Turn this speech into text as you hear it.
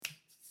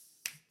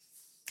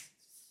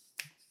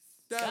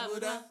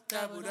Dabuda,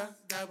 dabuda,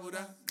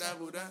 dabuda,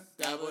 dabuda,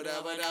 dabuda,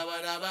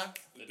 dabuda, dabuda.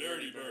 The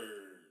Dirty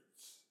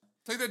Birds.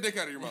 Take that dick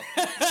out of your mouth.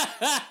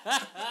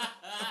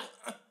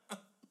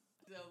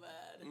 So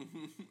bad.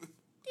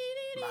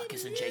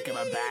 Marcus and Jacob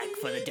are back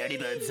for the Dirty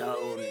Bird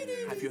Zone.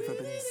 Have you ever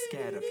been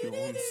scared of your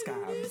own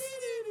scabs?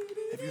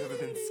 Have you ever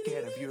been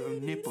scared of your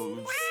own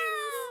nipples?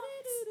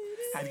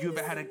 Have you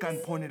ever had a gun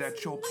pointed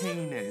at your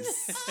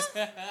penis?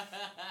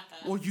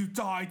 Will you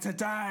die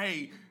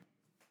today?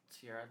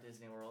 So you're at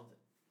Disney World.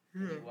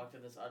 And you walked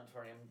in this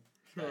auditorium.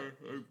 Sure,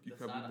 you That's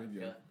covered not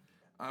me, yeah.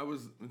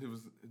 Epcot. It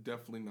was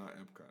definitely not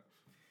Epcot.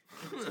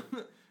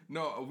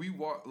 No, we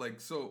walked, that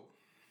wasn't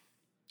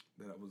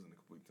a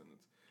complete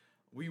sentence.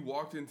 We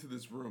walked into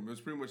this room. It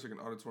was pretty much like an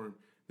auditorium.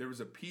 There was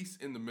a piece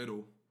in the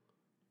middle,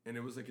 and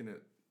it was like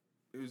it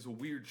was a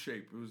weird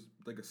shape. It was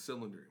like a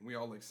cylinder. And we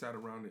all sat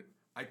around it.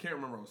 I can't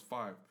remember, I was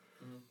 5.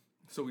 Mm-hmm.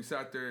 So we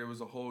sat there, it was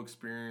a whole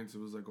experience.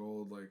 It was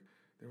all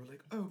they were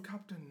like, "Oh,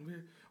 Captain,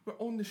 we're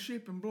on the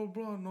ship," and blah,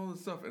 blah, and all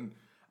this stuff. And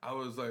I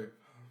was like,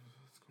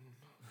 what's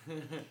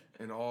going on?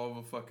 And all of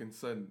a fucking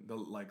sudden, the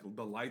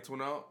lights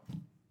went out.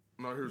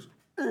 And I heard,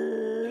 I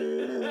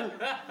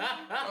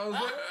was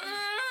like,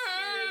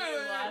 You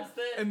lost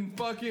it? and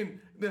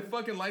the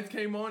fucking lights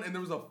came on, and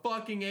there was a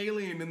fucking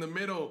alien in the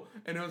middle,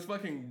 and it was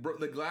fucking,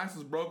 the glass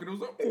was broken. It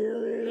was like,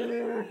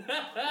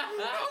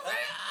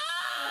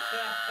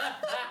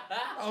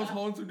 I was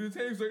holding some dude's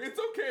hand. He was like, "It's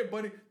okay,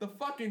 buddy." The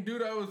fucking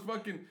dude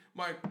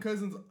my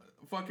cousin's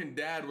fucking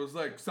dad was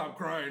like, "Stop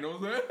crying." I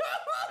was like,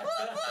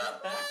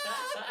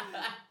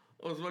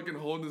 I was fucking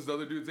holding this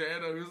other dude's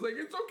hand, and he was like,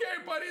 "It's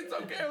okay, buddy, it's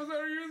okay." I was like,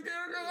 "You're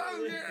scared because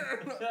I'm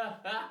scared."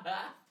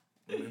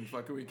 And then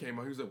fucking we came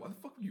out. He was like, "Why the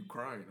fuck were you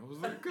crying?" I was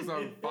like, "Because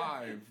I'm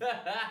 5.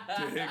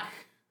 Dick.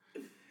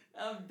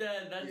 I'm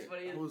dead. That's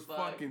funny as I was fuck.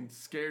 fucking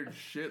scared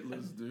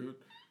shitless, dude.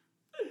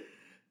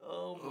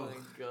 Oh my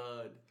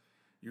god.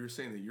 You were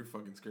saying that you're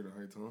fucking scared of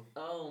heights, huh?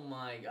 Oh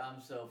my,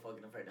 I'm so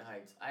fucking afraid of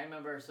heights. I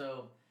remember,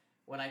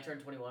 when I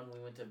turned 21,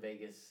 we went to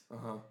Vegas.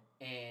 Uh-huh.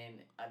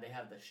 And they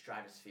have the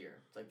Stratosphere.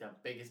 It's like the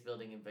biggest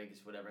building in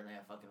Vegas, whatever, and they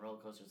have fucking roller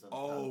coasters on the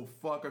Oh, top.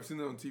 fuck. I've seen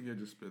that on TV. I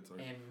just spit,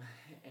 sorry.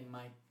 And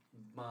my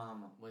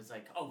mom was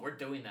like, "Oh, we're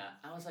doing that."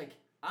 I was like,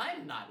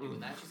 "I'm not doing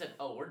that." She said,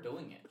 "Oh, we're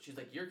doing it." She's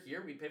like, "You're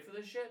here, we paid for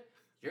this shit,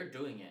 you're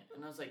doing it."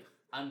 And I was like,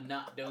 "I'm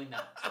not doing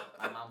that."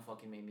 My mom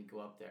fucking made me go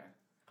up there.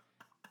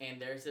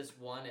 And there's this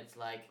one, it's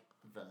like,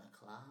 the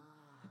claw.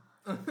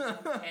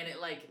 And it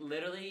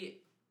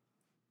literally,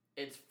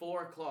 it's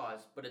 4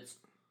 claws, but it's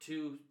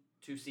two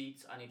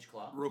seats on each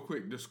claw. Real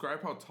quick,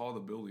 describe how tall the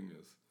building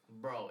is.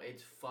 Bro,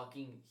 it's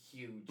fucking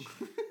huge.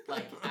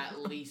 At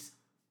least,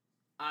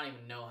 I don't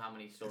even know how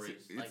many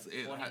stories.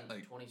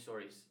 20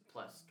 stories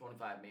plus,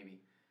 25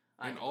 maybe.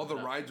 And all the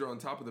rides are on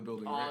top of the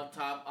building, right?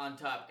 On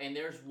top. And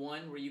there's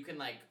one where you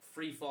can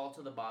free fall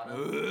to the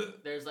bottom.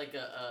 There's a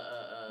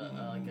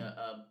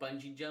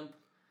bungee jump.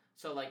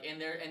 So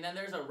and then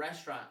there's a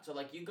restaurant. So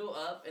you go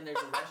up and there's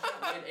a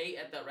restaurant. We had ate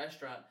at that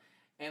restaurant.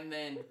 And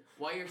then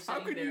while you're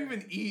sitting there... How could you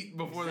even eat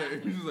before that?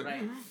 You're just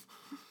right.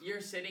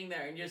 You're sitting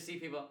there and you just see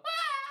people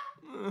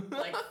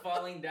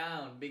falling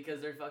down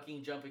because they're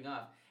fucking jumping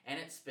off. And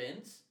it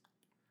spins.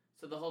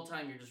 So the whole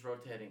time you're just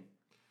rotating.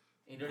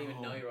 And you don't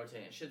even know you're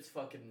rotating. Shit's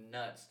fucking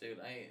nuts, dude.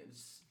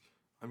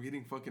 I'm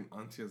getting fucking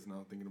ansias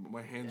now thinking about it.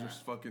 My hands are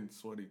fucking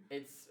sweaty.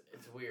 It's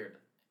weird.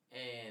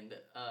 And,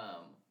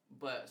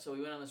 but, so we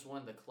went on this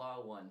one, the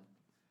claw one.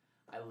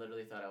 I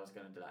literally thought I was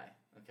gonna die.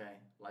 Okay?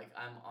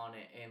 I'm on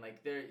it, and,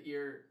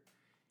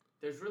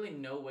 there's really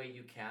no way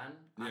you can.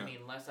 Yeah. I mean,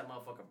 unless that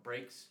motherfucker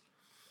breaks.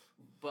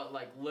 But,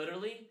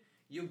 literally,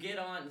 you get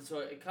on, so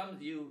it comes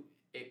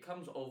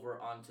over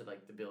onto,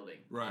 the building,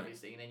 right,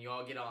 obviously, and then you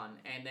all get on,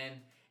 and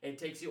then it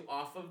takes you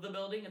off of the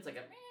building. It's like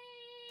a...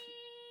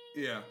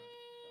 Yeah.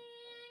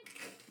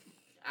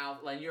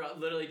 Out, you're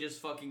literally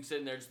just fucking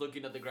sitting there, just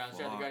looking at the ground,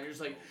 staring at the ground. You're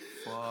just like,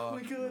 "Oh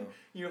my god!" No.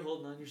 You're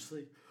holding on. You're just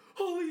like,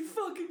 "Holy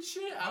fucking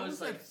shit!" How was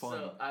that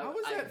fun? How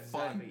was that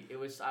fun?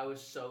 I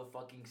was so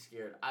fucking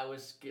scared. I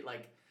was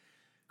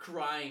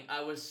crying.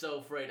 I was so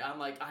afraid. I'm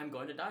like, I'm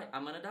going to die.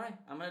 I'm gonna die.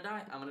 I'm gonna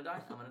die. I'm gonna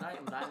die. I'm gonna die.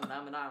 I'm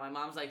gonna die. My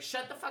mom's like,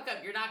 "Shut the fuck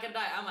up. You're not gonna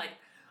die." I'm like,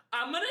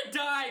 "I'm gonna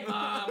die,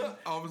 Mom."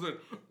 All of a sudden.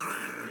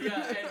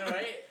 Yeah, and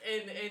right,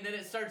 and then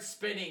it starts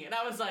spinning, and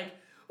I was like,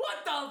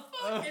 "What the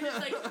fuck?" And it's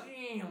like,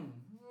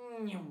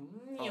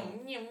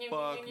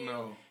 fuck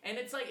no. And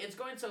it's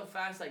going so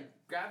fast,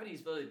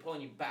 gravity's literally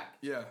pulling you back.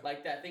 Yeah.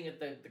 Like that thing at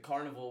the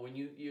carnival when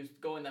you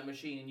go in that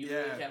machine and you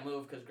really can't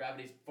move because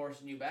gravity's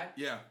forcing you back.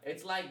 Yeah.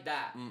 It's like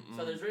that.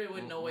 So there's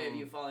really no way of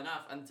you falling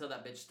off until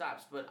that bitch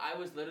stops. But I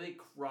was literally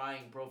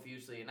crying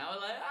profusely, and I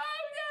was like,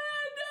 "I'm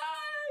gonna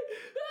die!"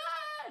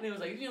 Ah! And it was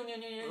like,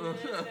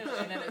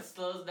 and then it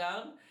slows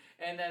down,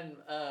 and then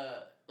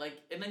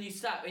and then you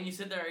stop and you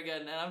sit there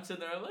again, and I'm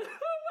sitting there, I'm like,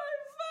 "Oh my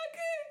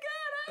fucking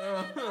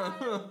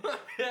god!"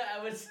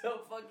 I was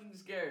so fucking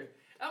scared.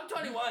 I'm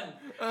 21.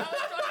 I was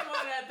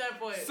 21 at that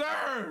point.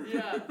 Sir!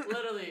 Yeah,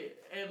 literally.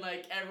 And,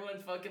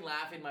 everyone's fucking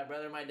laughing. My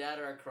brother and my dad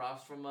are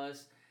across from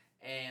us.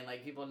 And,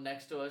 people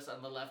next to us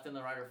on the left and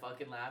the right are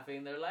fucking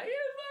laughing. They're like,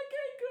 "You're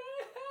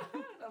fucking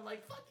And I'm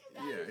like, fuck you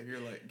guys. Yeah, you're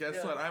like, guess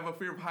Yeah. what? I have a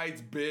fear of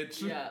heights,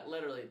 bitch. Yeah,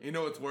 literally. You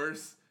know what's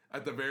worse?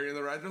 At the very end of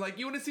the ride, they're like,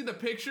 you want to see the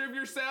picture of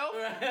yourself?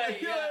 Right,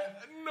 You're yeah.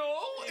 like, no.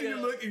 And you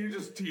Yeah. look, and you're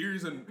just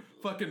tears and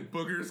fucking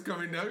boogers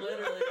coming down.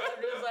 Literally,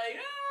 I'm just like,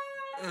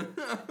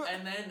 ah!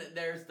 And then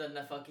there's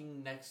the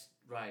fucking next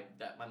ride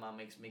that my mom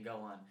makes me go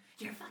on.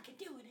 You're fucking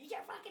doing it.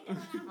 You're fucking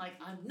doing it. I'm like,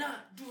 I'm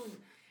not doing it.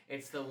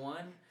 It's the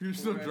one. You're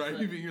still where it's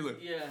driving, like- you're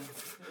like, Yeah.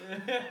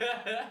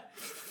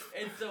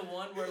 It's the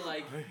one where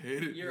like I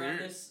hate it. you're on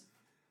here. this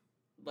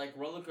like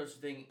roller coaster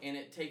thing, and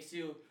it takes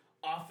you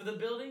off of the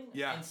building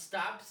Yeah. and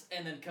stops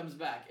and then comes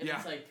back. And Yeah.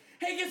 it's like,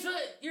 hey, guess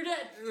what? You're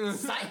dead.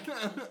 Psych.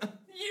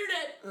 You're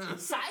dead.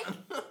 Psych.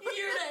 You're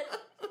dead.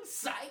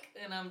 Psych.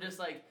 And I'm just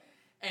like,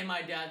 and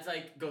my dad's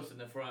like, go sit in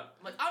the front.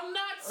 I'm like, I'm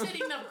not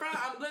sitting in the front.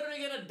 I'm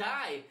literally gonna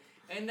die.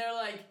 And they're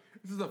like,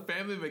 This is a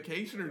family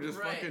vacation or just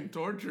Right. fucking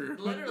torture?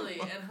 literally.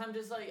 And I'm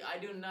just like, I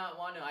do not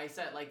want to. I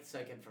sat like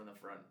second from the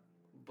front.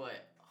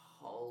 But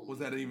holy. Was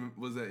that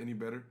any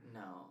better?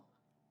 No.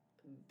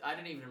 I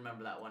didn't even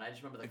remember that one. I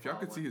just remember the If y'all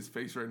claw could see one. his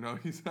face right now,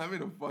 he's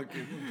having a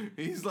fucking,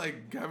 he's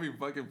like having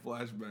fucking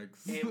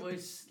flashbacks. It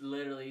was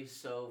literally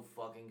so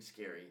fucking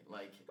scary.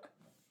 Like,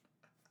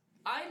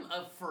 I'm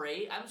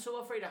afraid. I'm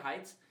so afraid of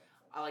heights.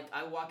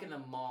 I walk in the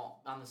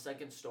mall on the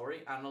second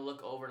story. I'm gonna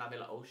look over and I'll be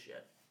like, oh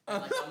shit.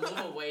 And, like, I'll move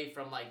away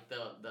from like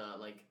the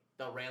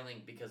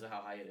railing because of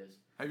how high it is.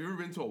 Have you ever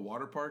been to a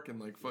water park and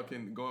like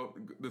fucking go up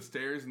the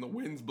stairs and the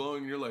wind's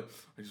blowing and you're like,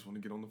 I just want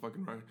to get on the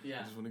fucking ride.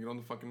 Yeah. I just want to get on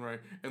the fucking ride.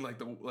 And like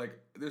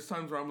there's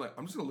times where I'm like,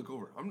 I'm just gonna look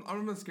over.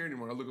 I'm not scared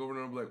anymore. I look over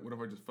and I'm like, what if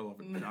I just fell off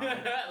and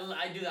died?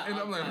 I do that. And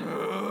all I'm the like, time.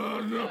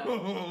 oh,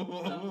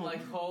 no. I'm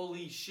like,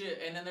 holy shit.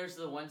 And then there's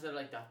the ones that are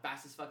like the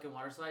fastest fucking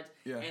water slides.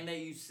 Yeah. And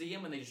you see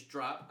them and they just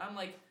drop. I'm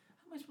like,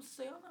 how am I supposed to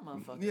stay on that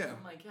motherfucker? Yeah.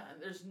 I'm like, yeah,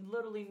 there's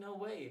literally no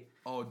way.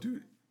 Oh,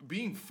 dude,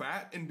 being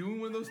fat and doing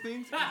one of those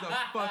things is a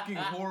fucking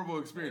horrible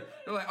experience.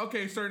 They're like,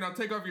 okay, sir, now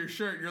take off your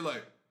shirt. You're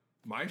like,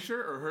 my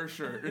shirt or her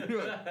shirt? And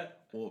you're like,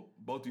 well,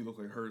 both of you look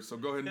like hers, so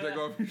go ahead and take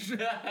off your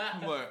shirt.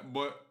 I'm like,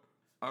 but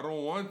I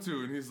don't want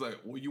to. And he's like,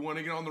 well, you want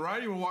to get on the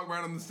ride? You want to walk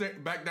right on the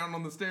back down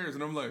on the stairs?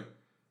 And I'm like,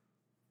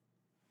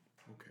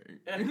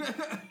 okay.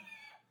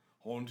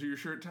 Hold on to your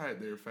shirt tight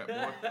there, fat boy.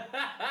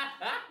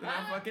 And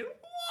I'm fucking,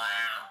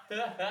 wow.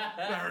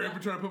 I hurry up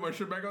and try to put my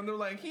shirt back on. They're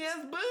like, he has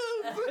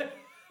boobs.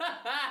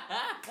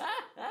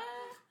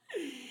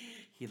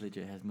 He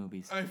legit has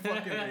movies. I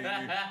fucking hate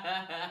you.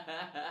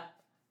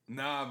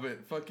 Nah,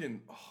 but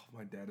fucking, oh,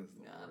 my dad is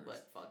the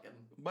worst.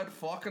 But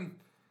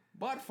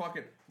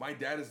fucking, my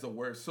dad is the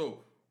worst. So,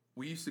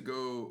 we used to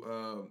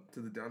go to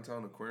the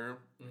downtown aquarium.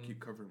 I keep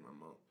covering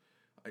my mouth.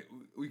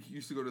 We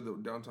used to go to the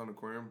downtown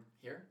aquarium.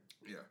 Here?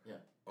 Yeah. Yeah.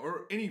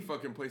 Or any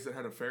fucking place that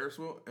had a Ferris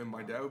wheel. And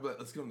my dad would be like,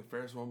 let's get on the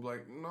Ferris wheel. I'm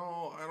like,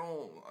 no, I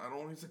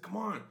don't. He's like, come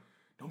on.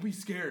 Don't be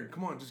scared.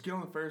 Come on, just get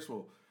on the Ferris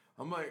wheel.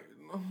 I'm like,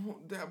 no,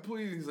 Dad,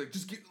 please. He's like,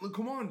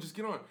 come on, just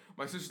get on.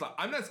 My sister's like,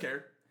 I'm not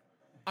scared.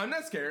 My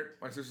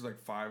sister's like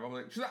 5.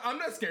 She's like, I'm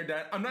not scared,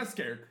 Dad. I'm not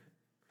scared.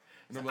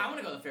 And I'm I want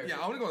to go to the Ferris yeah,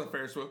 wheel. I want to go on the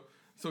Ferris wheel.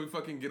 So we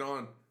fucking get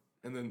on.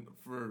 And then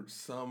for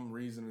some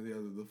reason or the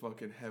other, the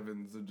fucking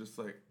heavens are just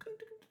like,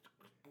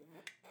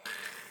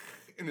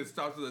 and it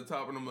stops at the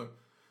top. And I'm like,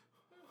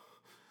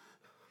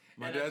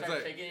 my And it dad's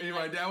starts like, shaking it, and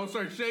my like- dad will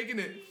start shaking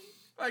it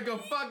like a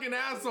fucking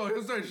asshole.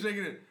 He'll start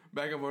shaking it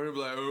back and forth. He'll be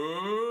like,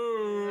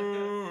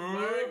 oh.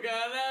 We're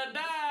gonna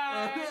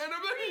die. And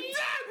I'm like,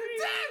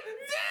 Dad.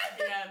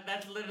 Yeah,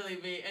 that's literally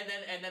me. And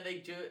then they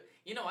do it.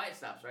 You know why it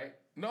stops, right?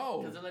 No.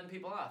 Because they're letting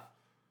people off.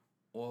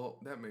 Well,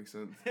 that makes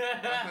sense. You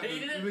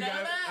didn't know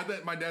that? I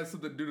thought my dad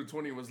said the dude at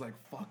 20 was like,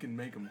 fucking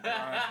make him cry. I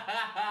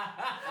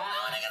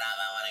want to get off.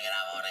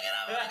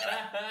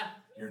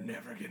 You're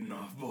never getting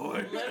off,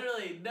 boy.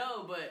 Literally,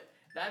 no, but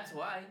that's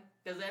why.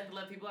 Because they have to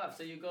let people off.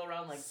 So you go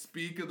around like.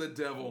 Speak of the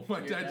devil. My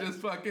Your dad dad? just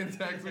fucking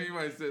texted me,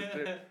 my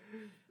sister. That's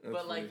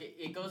But like funny.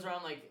 it goes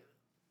around like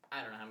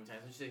I don't know how many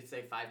times. Let's just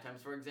say 5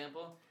 times, for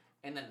example,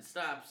 and then it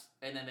stops,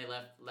 and then they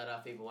let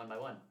off people one by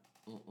one.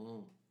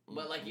 Mm-mm.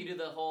 But like you do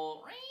the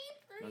whole.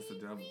 That's the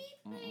devil.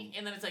 Mm-mm.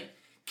 And then it's like.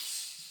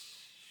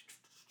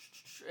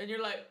 And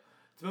you're like,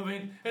 it's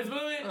moving, and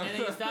then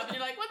you stop, and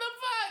you're like, what the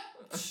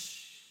fuck?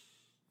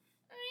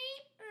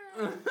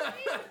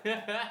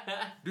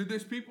 Dude,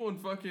 there's people in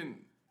fucking.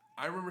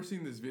 I remember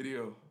seeing this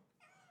video.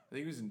 I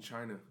think it was in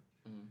China,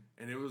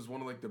 and it was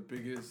one of like the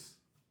biggest.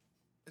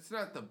 It's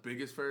not the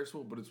biggest Ferris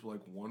wheel, but it's like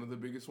one of the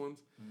biggest ones.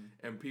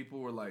 And people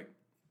were like,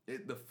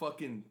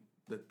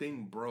 the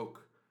thing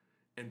broke,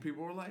 and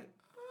people were like,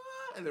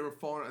 ah, and they were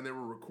falling, and they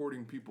were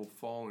recording people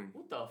falling.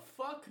 What the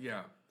fuck?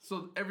 Yeah.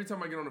 So every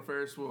time I get on a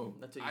Ferris wheel,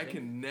 That's what you I think?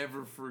 can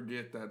never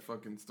forget that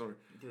fucking story.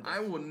 Dude, I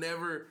will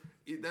never.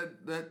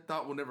 That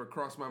thought will never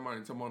cross my mind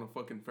until I'm on a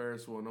fucking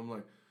Ferris wheel, and I'm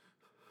like.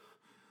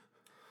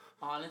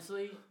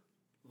 Honestly,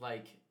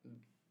 like,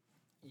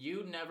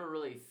 you never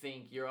really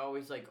think, you're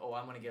always like, oh,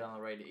 I'm going to get on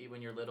the ride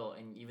when you're little,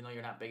 and even though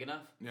you're not big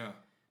enough, Yeah.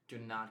 do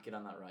not get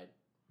on that ride.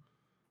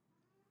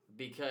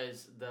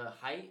 Because the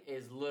height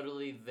is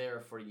literally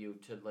there for you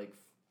to, like,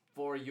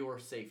 for your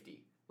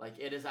safety. Like,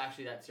 it is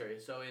actually that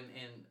serious. So in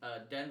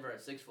Denver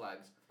at Six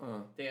Flags,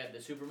 they had the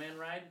Superman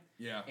ride.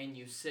 Yeah. And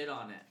you sit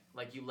on it.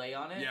 Like, you lay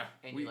on it. Yeah.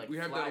 And we, you, like, we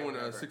had fly that or one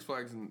whatever. Six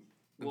Flags in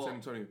San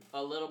Antonio.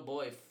 A little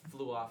boy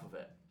flew off of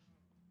it.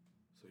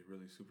 So he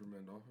really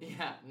Superman'd off of it?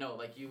 Yeah. No,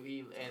 like, and...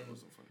 That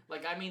wasn't funny.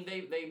 Like, I mean,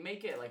 they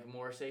make it, like,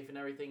 more safe and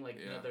everything. Like,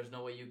 you know, there's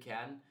no way you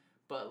can.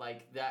 But,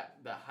 like,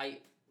 the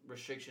height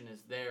restriction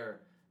is there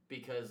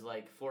because,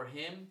 like, for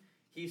him,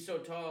 he's so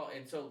tall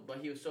but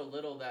he was so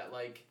little that,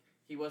 like,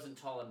 he wasn't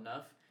tall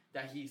enough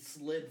that he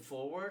slid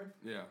forward.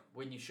 Yeah.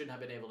 When you shouldn't have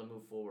been able to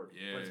move forward.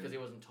 Yeah. But it's because he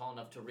wasn't tall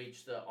enough to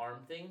reach the arm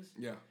things.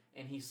 Yeah.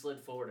 And he slid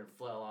forward and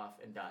fell off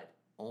and died.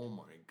 Oh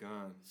my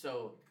god.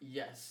 So,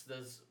 yes,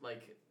 there's,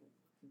 like,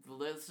 the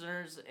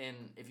listeners, and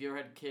if you ever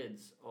had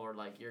kids or,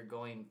 like, you're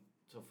going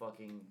to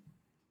fucking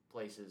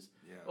places.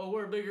 Yeah. Oh,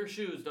 wear bigger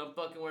shoes. Don't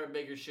fucking wear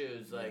bigger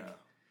shoes. Like, Yeah.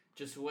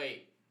 just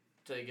wait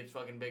till it gets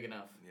fucking big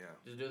enough. Yeah.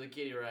 Just do the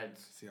kiddie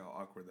rides. See how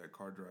awkward that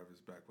car drive is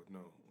back with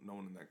no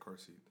one in that car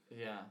seat.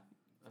 Yeah.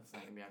 That's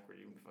not gonna be awkward.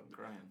 You're gonna be fucking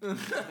crying.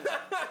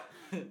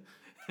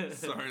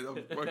 Sorry, that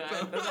was fucked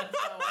up.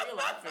 Why are you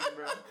laughing,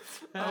 bro?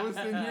 I was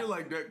thinking here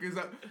like that because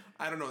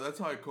I don't know. That's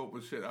how I cope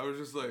with shit. I was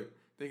just like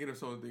thinking of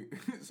so many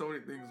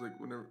things like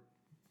whenever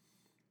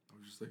I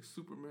was just like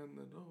Superman.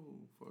 Then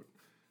fuck,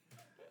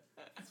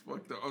 it's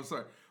fucked up. I'm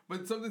sorry,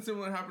 but something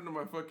similar happened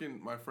to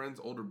my friend's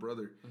older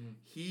brother. Mm-hmm.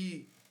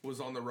 He was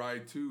on the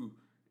ride too.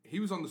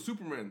 He was on the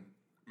Superman,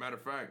 matter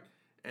of fact,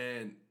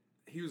 and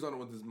he was on it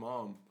with his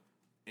mom,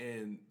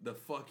 and the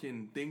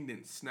fucking thing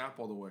didn't snap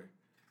all the way.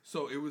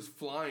 So it was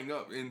flying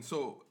up, and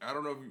so I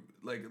don't know if you,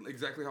 like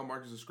exactly how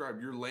Marcus described.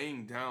 You're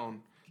laying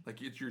down, like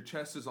your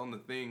chest is on the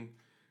thing,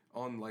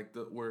 on like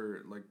the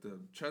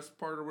chest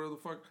part or whatever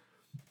the fuck,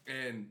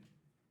 and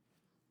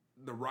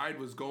the ride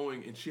was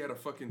going, and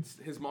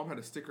his mom had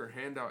to stick her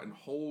hand out and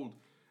hold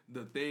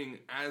the thing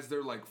as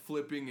they're like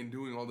flipping and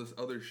doing all this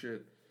other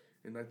shit,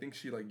 and I think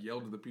she like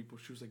yelled at the people.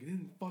 She was like, "It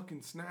didn't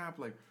fucking snap.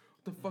 Like,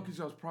 what the fuck is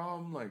y'all's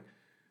problem? Like,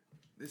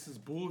 this is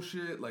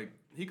bullshit." Like,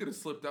 he could have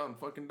slipped out and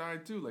fucking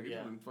died too. Like, it would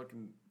have been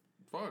fucking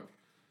fuck.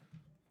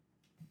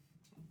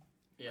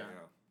 Yeah.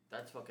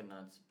 That's fucking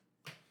nuts.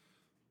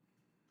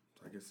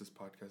 I guess this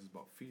podcast is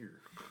about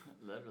fear.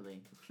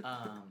 Literally.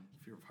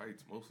 Fear of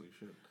heights, mostly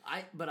shit.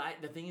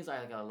 The thing is,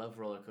 I love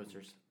roller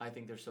coasters. I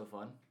think they're so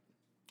fun.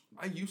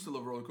 I used to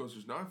love roller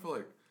coasters. Now I feel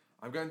like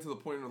I've gotten to the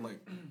point where like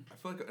I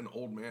feel like an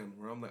old man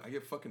where I'm like I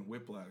get fucking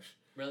whiplash.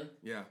 Really?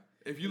 Yeah.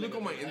 If you look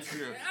on my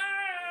Instagram.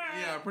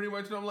 Yeah, pretty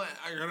much. And I'm like,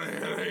 I got a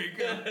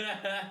headache.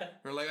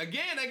 Or like,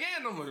 again.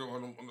 I'm like, oh,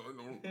 no.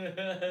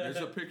 There's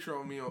a picture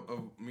of me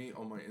on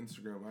my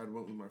Instagram. I had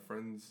went with my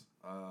friends.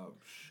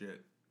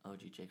 Shit.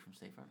 OG Jake from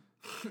State Farm.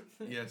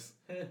 Yes.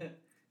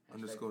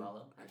 Underscore.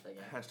 Follow.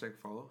 Hashtag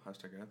follow.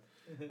 Hashtag ad.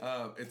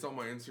 It's on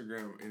my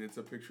Instagram, and it's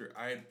a picture.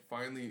 I'd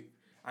gotten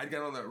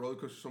on that roller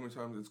coaster so many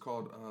times. It's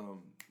called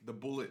the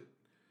Bullet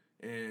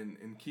in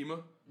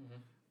Kima.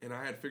 And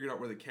I had figured out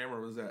where the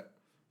camera was at.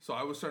 So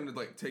I was starting to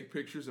like take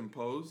pictures and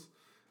pose,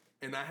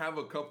 and I have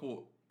one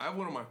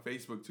on my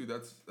Facebook too.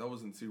 That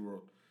was in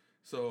SeaWorld.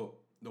 So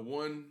the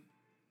one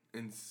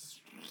in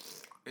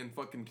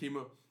fucking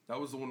Kima, that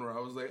was the one where I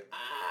was like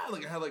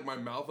like I had like my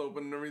mouth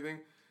open and everything.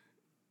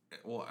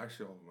 Well,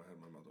 actually, all of them I had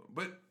my mouth open,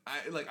 but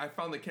I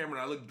found the camera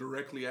and I looked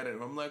directly at it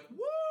and I'm like,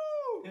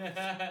 woo!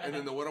 And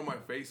then the one on my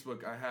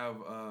Facebook, I have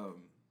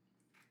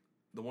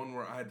the one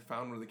where I had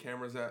found where the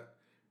camera's at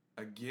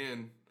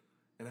again.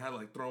 And I had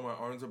like thrown my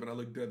arms up and I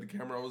looked at the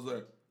camera. I was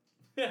like,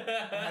 I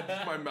had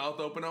just my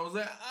mouth open. I was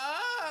like,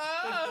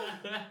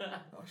 ah!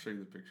 I'll show you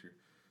the picture.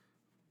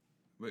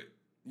 But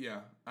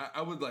yeah,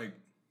 I would like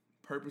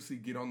purposely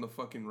get on the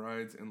fucking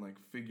rides and like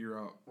figure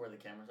out where the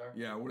cameras are.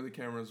 Yeah, where the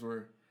cameras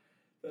were.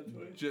 That's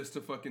funny. Just to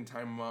fucking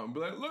time them out and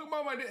be like, look,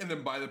 Mom, I did. And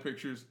then buy the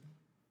pictures.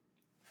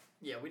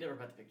 Yeah, we never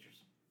got the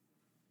pictures.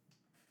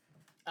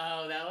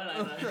 Oh, that one?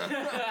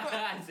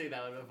 I've seen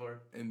that one before.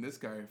 And this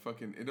guy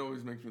fucking, it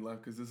always makes me laugh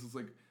because this is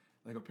like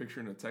a picture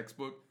in a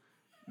textbook.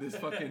 This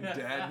fucking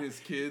dad and his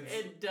kids.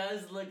 It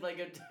does look like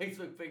a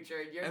textbook picture.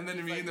 And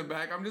then me in the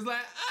back, I'm just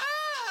like,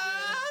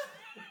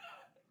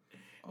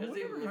 Doesn't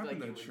even look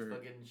like he was shirt?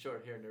 fucking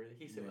short hair and everything.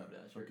 He still have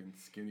that shirt. Fucking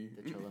skinny.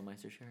 The Cholo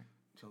Meister shirt.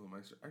 Cholo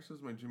Meister. Actually,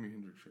 it's my Jimi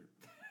Hendrix shirt.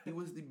 He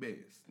was the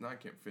best. Now I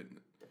can't fit in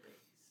it. The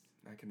base.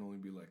 I can only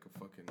be like a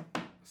fucking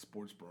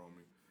sports bra on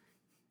me.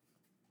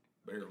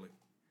 Barely.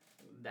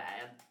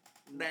 Dad.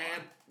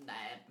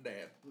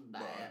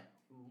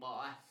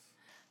 Boy.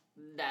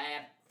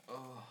 Dad.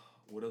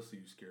 What else are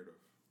you scared of?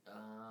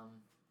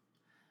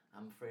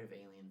 I'm afraid of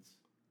aliens.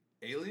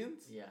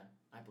 Aliens? Yeah,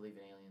 I believe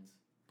in aliens.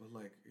 But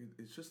like,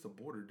 it's just the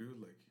border,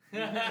 dude. Like,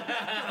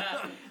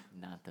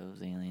 not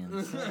those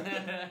aliens.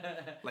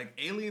 like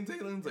aliens,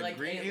 like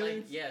green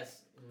aliens. Like,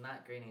 yes,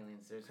 not green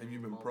aliens. There's Have you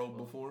been multiple. probed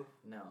before?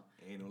 No.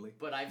 Anally.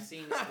 But I've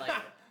seen like,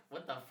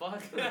 what the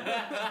fuck?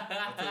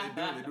 That's what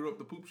they do. They do it up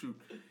the poop chute,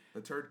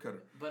 the turd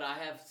cutter. But I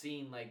have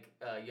seen like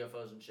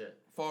UFOs and shit.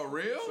 For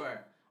real?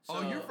 Swear. So,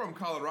 Oh, you're from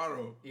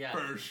Colorado. Yeah.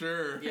 For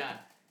sure. Yeah.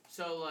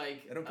 So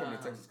like. I don't come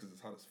to Texas because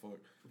it's hot as fuck.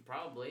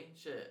 Probably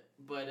shit,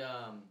 but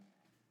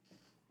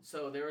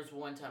So there was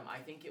one time, I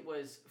think it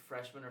was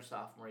freshman or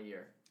sophomore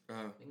year. Uh-huh.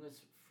 I think it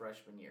was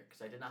freshman year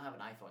because I did not have an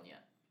iPhone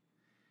yet.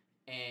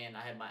 And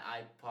I had my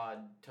iPod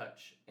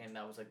Touch, and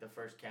that was like the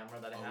first camera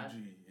that I had. OG,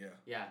 yeah.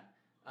 Yeah.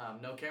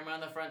 No camera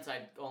on the front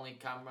side, only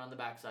camera on the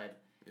back side.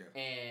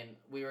 Yeah. And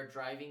we were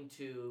driving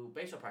to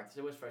baseball practice.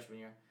 It was freshman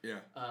year. Yeah.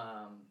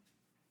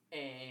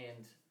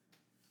 And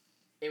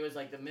it was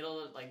like not middle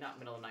of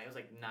the night. It was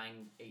like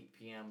 8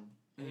 p.m.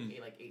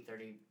 Like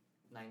 8:30,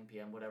 9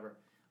 p.m., whatever.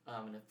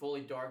 And it's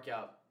fully dark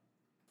out.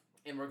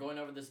 And we're going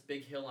over this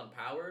big hill on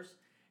Powers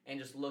and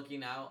just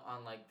looking out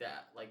on like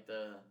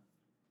the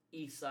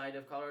east side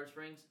of Colorado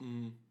Springs.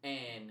 Mm.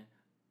 And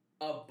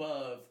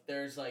above,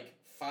 there's like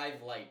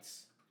 5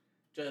 lights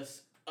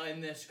just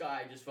in the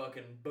sky, just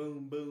fucking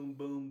boom, boom,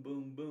 boom,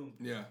 boom, boom.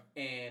 Yeah.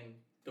 And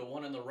the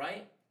one on the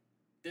right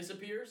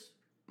disappears.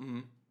 Mm-hmm.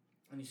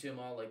 And you see them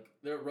all like,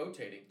 they're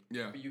rotating.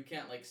 Yeah. But you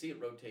can't like see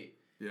it rotate.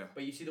 Yeah.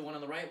 But you see the one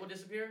on the right will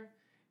disappear,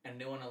 and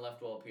the one on the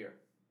left will appear.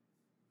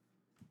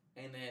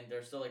 And then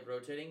they're still like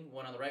rotating.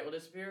 One on the right will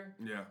disappear.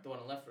 Yeah. The one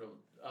on the left will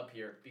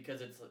appear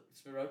because it's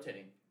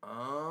rotating.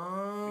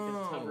 Oh.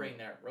 Because it's hovering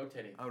there,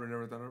 rotating. I would have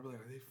never thought. I'd be like,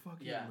 are they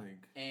fucking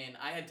like? And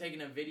I had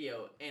taken a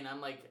video, and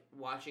I'm like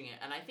watching it,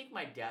 and I think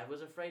my dad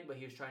was afraid, but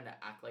he was trying to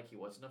act like he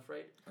wasn't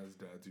afraid. As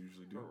dads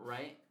usually do.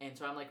 Right? And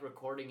so I'm like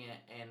recording it,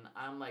 and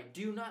I'm like,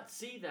 do you not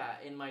see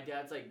that? And my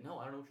dad's like, no,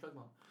 I don't know what you're talking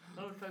about. I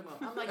don't know what you're talking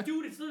about. I'm like,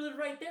 dude, it's literally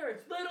right there.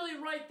 It's literally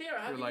right there.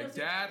 You're like,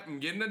 Dad, I'm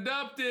getting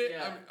adopted.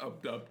 Yeah. I'm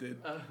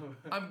abducted.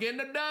 I'm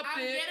getting adopted. I'm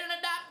getting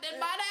adopted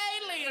by the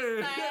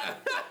aliens now.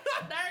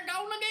 They're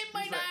gonna get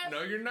me He's like, now.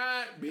 no, you're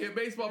not. Be at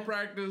baseball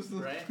practice.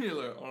 Right? You're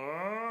like,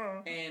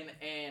 oh. And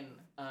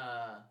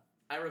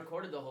I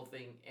recorded the whole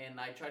thing, and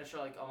I tried to show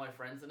like all my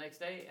friends the next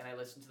day, and I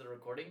listened to the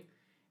recording,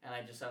 and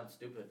I just sound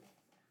stupid.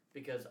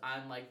 Because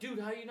I'm like, dude,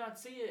 how do you not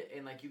see it?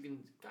 And like you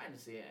can kind of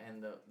see it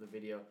in the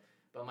video.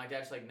 But my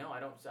dad's like, no, I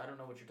don't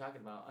know what you're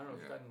talking about. I don't know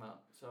what you're talking about.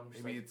 So I'm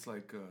just maybe it's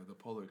like the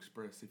Polar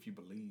Express, if you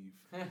believe.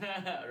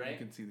 right? You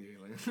can see the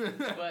aliens.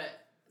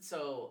 But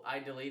so I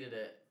deleted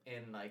it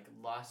and like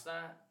lost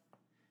that.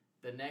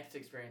 The next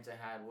experience I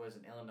had was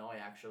in Illinois,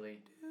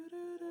 actually,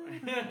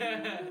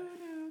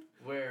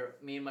 where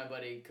me and my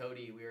buddy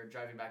Cody, we were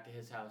driving back to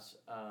his house.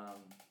 I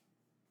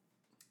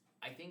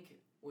think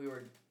we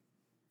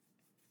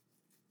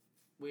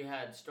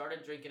had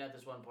started drinking at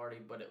this one party,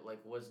 but it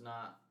like was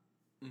not.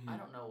 Mm-hmm. I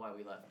don't know why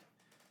we left.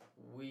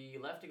 We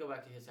left to go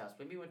back to his house.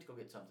 Maybe we went to go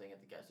get something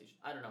at the gas station.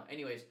 I don't know.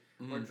 Anyways,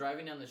 we're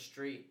driving down the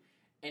street,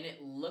 and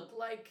it looked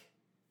like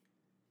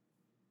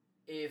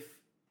if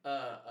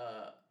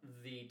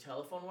the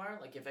telephone wire,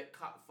 like if it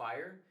caught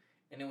fire,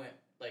 and it went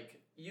like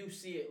you've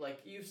seen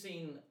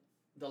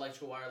the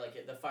electrical wire,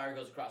 like the fire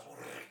goes across.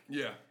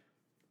 Yeah.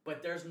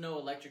 But there's no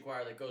electric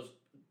wire that goes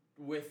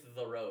with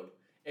the road.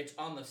 It's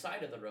on the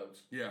side of the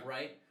roads. Yeah.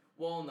 Right?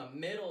 Well, in the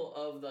middle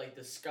of like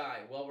the sky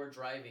while we're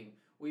driving,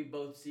 we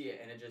both see it,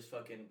 and it just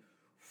fucking,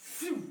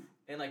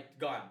 and like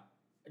gone,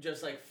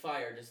 just like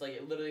fire, just like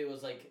it literally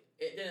was like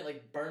it didn't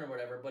like burn or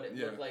whatever, but it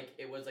looked like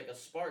it was like a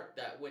spark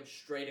that went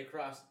straight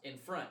across in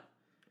front.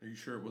 Are you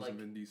sure it wasn't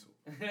Vin Diesel?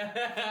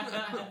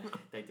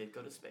 They did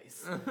go to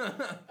space.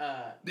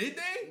 Did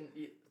they?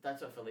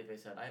 That's what Felipe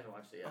said. I haven't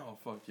watched it yet. Oh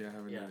fuck yeah, I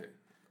haven't done it.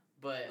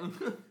 But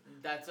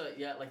that's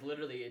like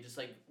literally it just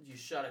like you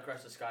shot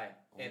across the sky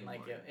and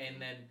like and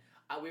then.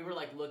 We were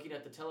like looking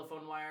at the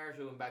telephone wires.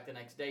 We went back the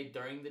next day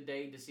during the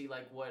day to see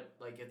like what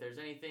like if there's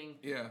anything.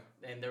 Yeah.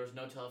 And there was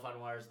no telephone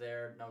wires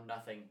there, no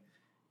nothing.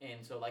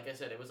 And so like I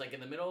said, it was like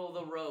in the middle of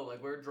the road.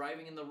 Like we were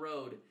driving in the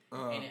road,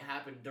 and it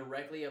happened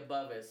directly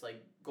above us,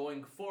 like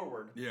going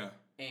forward. Yeah.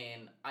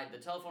 And the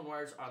telephone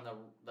wires on the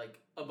like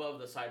above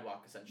the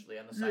sidewalk, essentially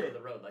on the side of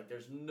the road. Like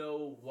there's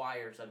no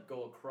wires that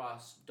go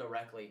across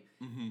directly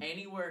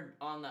anywhere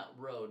on that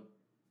road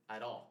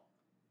at all.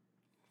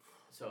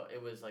 So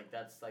it was like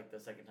that's like the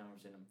second time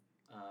I've seen him,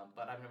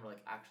 but I've never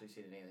like actually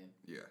seen an alien.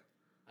 Yeah,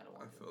 I don't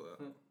want to. I feel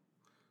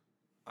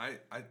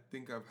that. I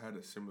think I've had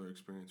a similar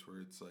experience where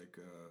it's like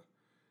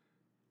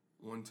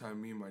one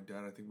time me and my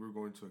dad, I think we were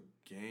going to a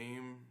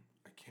game.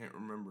 I can't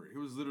remember. It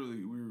was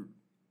literally we were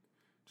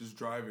just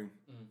driving,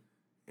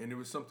 and it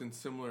was something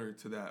similar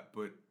to that,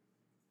 but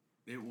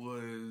it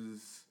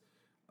was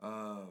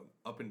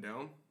up and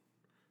down,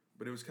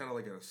 but it was kind of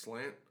like at a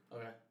slant.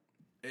 Okay.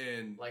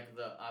 And like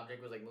the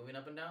object was like moving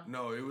up and down?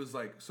 No, it was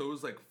like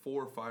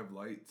 4 or 5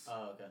 lights.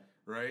 Oh, okay.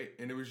 Right?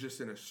 And it was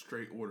just in a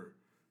straight order.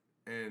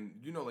 And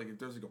you know, like if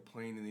there's like a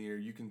plane in the air,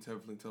 you can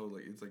definitely tell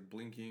like it's like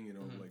blinking and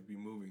it'll like be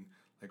moving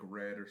like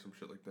red or some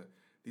shit like that.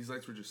 These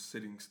lights were just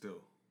sitting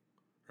still.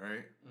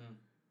 Right?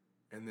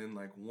 And then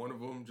like one of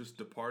them just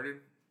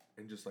departed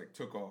and just like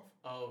took off.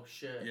 Oh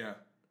shit. Yeah.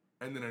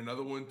 And then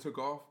another one took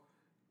off.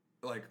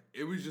 Like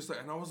it was just like,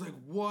 and I was like,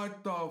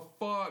 what the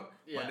fuck?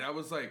 Yeah. My dad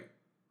was like,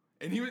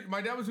 and my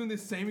dad was doing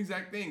this same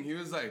exact thing. He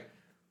was like,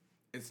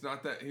 it's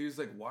not that. He was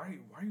like, why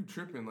are you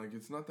tripping? Like,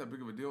 it's not that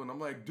big of a deal. And I'm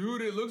like,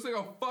 dude, it looks like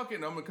a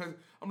fucking. I'm like,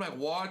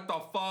 what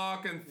the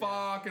fuck and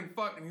fuck and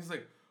fuck. And he's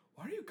like,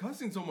 why are you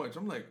cussing so much?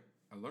 I'm like,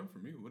 I learned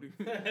from you. What do you?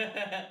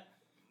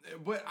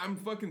 But I'm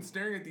fucking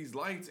staring at these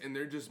lights, and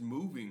they're just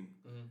moving.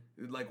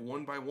 Mm-hmm. Like,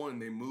 one by one,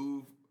 they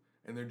move,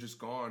 and they're just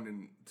gone,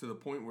 and to the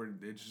point where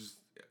it's just,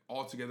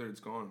 all together, it's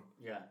gone.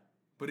 Yeah.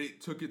 But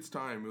it took its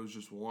time. It was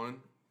just one,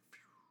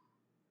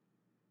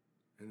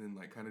 and then,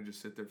 like, kind of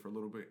just sit there for a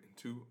little bit, and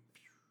two,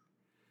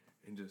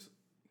 and just,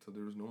 so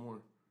there was no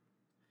more.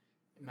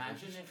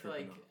 Imagine if,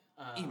 like...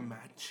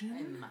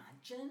 Imagine?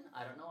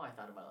 I don't know why I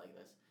thought about it like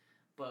this.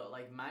 But,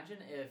 like, imagine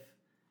if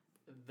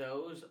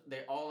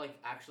they all, like,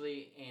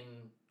 actually in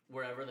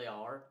wherever they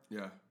are.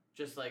 Yeah.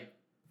 Just, like,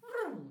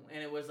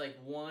 and it was, like,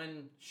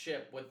 one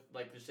ship with,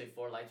 like, just say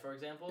 4 lights, for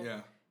example.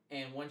 Yeah.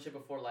 And one ship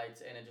with 4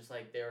 lights, and it just,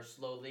 like, they were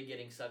slowly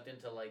getting sucked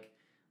into, like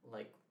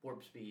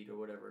warp speed or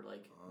whatever,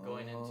 like,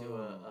 going into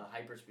a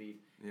hyperspeed.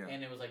 Yeah.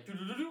 And it was, like,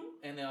 doo-doo-doo-doo,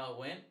 and they all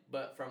went.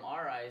 But from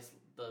our eyes,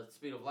 the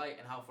speed of light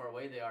and how far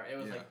away they are, it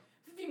was, like,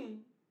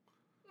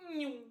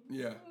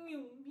 yeah.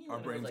 Our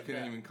brains like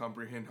couldn't that. even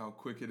comprehend how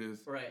quick it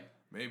is. Right.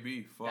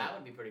 Maybe. Fuck. That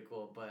would be pretty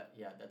cool, but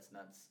yeah, that's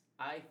nuts.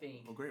 I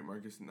think... Oh, great,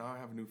 Marcus. Now I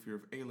have a new fear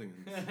of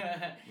aliens.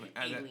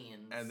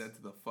 Aliens. Add that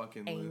to the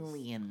fucking list.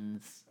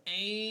 Aliens.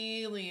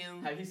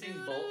 Aliens. Have you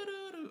seen Bolt?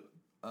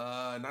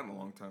 Not in a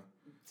long time.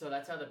 So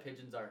that's how the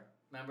pigeons are.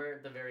 Remember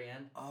at the very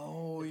end?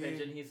 Oh, the yeah.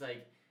 pigeon, he's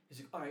like,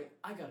 all right,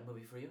 I got a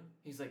movie for you.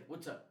 He's like,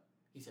 what's up?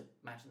 He said,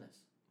 imagine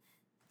this.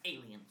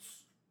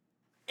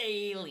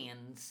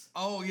 Aliens.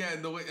 Oh, yeah,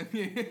 and the way...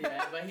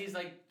 Yeah, but he's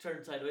like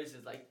turned sideways.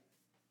 It's like...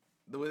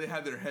 The way they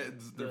have their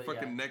heads, their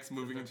fucking necks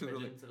moving the into the...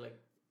 pigeons are like...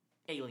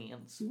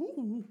 Aliens.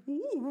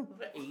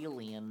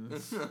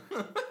 Aliens.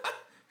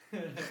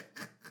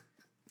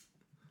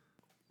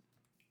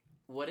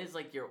 What is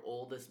like your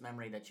oldest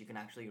memory that you can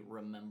actually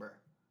remember?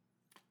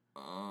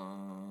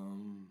 I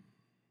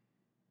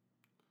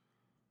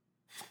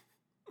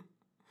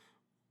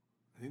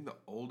think the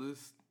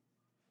oldest...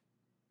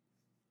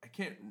 I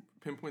can't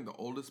pinpoint the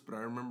oldest, but I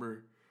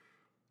remember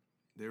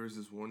there was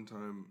this one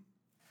time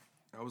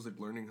I was like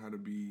learning how to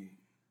be,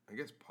 I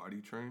guess,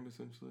 potty trained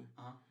essentially.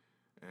 Uh-huh.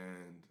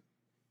 And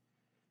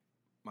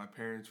my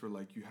parents were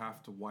like, you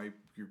have to wipe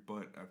your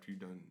butt after you're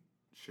done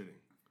shitting.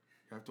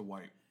 You have to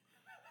wipe.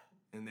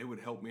 And they would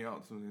help me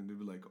out. So they'd be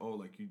like, oh,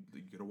 like you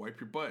gotta wipe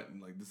your butt, and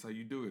like this is how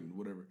you do it, and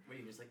whatever. Were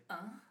you just like,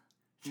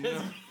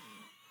 No.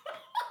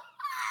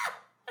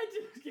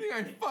 You think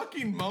I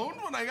fucking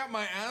moaned when I got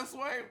my ass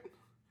wiped?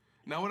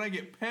 Now when I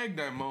get pegged,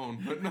 I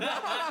moan. But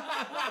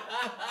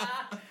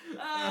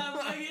I'm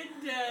fucking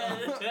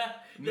dead.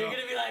 They're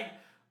gonna be like,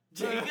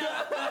 Jacob.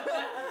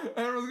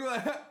 Everyone's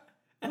gonna be like,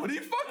 what do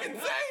you fucking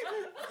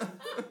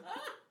say?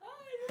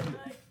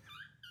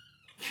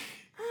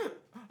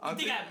 You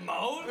think I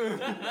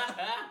moaned?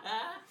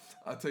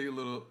 I'll tell you a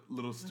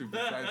little stupid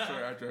side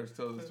story after I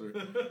tell the story.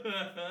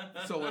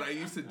 So what I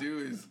used to do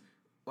is,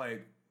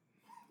 like,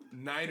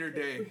 night or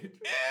day. Ew, it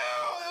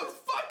was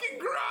fucking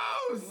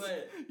gross.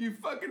 What? You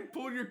fucking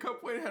pulled your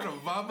cup away and had a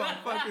Vava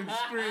fucking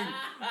string.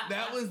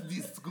 That was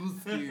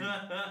disgusting.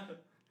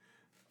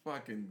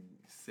 Fucking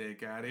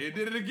sick out of here.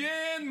 Did it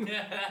again.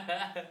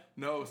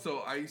 No, so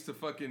I used to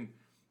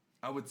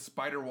I would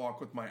spider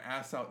walk with my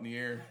ass out in the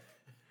air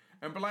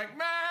and be like,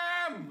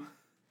 Ma'am!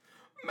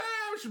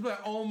 She'd be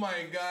like, oh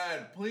my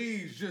God,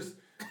 please just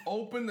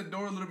open the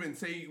door a little bit and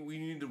say we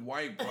need to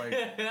wipe. Like,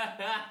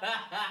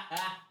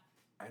 I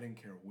didn't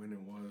care when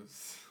it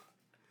was.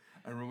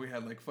 I remember we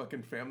had like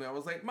fucking family. I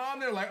was like, Mom,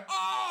 they're like,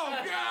 oh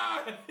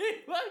God! He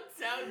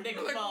walks out,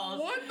 Nick Like, balls.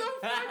 what the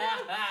fuck?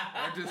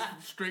 I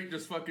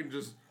just fucking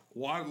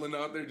waddling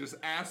out there, just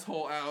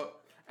asshole out,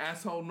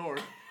 asshole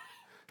north.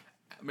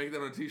 Make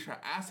that on a t-shirt,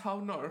 asshole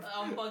north.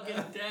 I'm fucking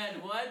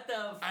dead. What the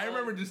fuck? I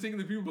remember just thinking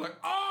to people like,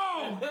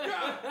 oh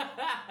God!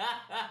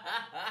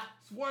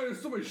 That's why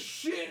there's so much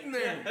shit in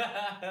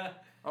there.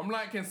 I'm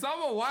like, can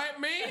someone wipe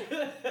me?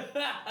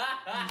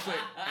 Just like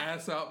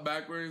ass out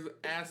backwards,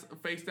 ass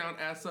face down,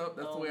 ass up.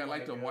 That's the way I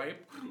like to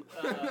wipe.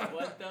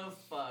 What the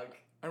fuck?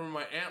 I remember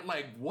my aunt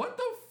like, what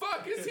the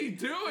fuck is he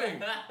doing?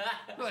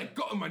 They're like,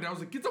 go. And my dad was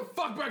like, get the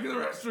fuck back in the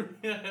restroom.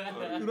 You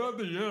don't have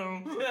to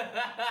yell. I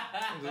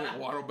just like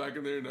waddle back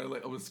in there, and I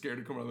was scared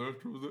to come out of the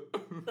restroom. I was like,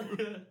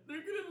 They're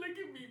gonna look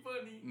at me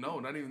funny. no,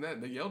 not even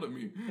that. They yelled at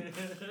me.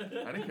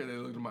 I didn't care they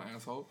looked at my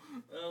asshole.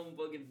 I'm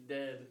fucking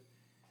dead.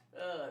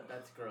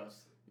 That's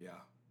gross.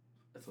 Yeah.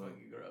 That's So,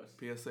 fucking gross.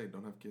 PSA,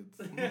 don't have kids.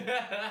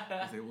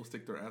 'Cause they will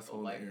stick their asshole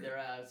in Wipe the air. their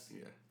ass.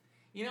 Yeah.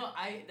 You know,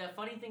 the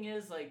funny thing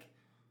is, like,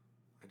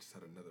 I just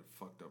had another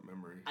fucked up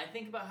memory. I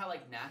think about how,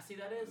 like, nasty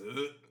that is.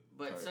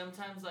 But Sorry.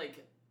 sometimes,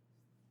 like,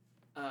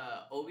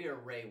 Obi or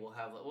Ray will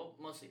have, like, well,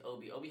 mostly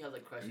Obi. Obi has,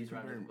 like, Are you crusties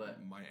around his comparing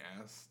butt. my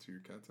ass to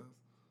your cat's ass?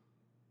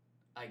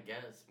 I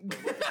guess. But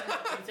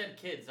we said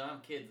kids. I don't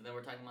have kids. And then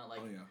we're talking about,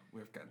 like, Oh yeah,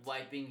 we have cats.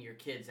 wiping your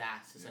kid's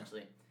ass,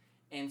 essentially.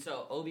 And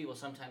so Obi will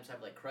sometimes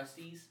have, like,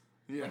 crusties,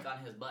 Yeah. like, on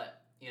his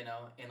butt, you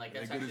know? And, like, Are they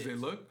that's good as they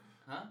look?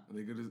 Huh? Are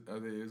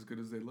they as good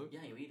as they look?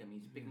 Yeah, you eat them.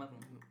 He's a big mutton.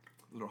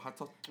 Little hot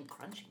sauce.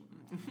 Crunchy.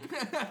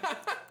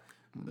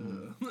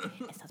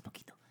 Estás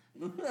poquito.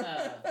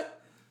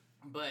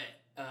 But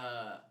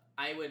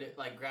I I would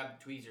like grab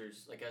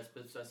tweezers, like a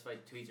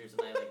specified tweezers,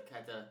 and I like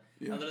had to.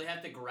 I literally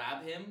have to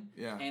grab him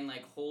and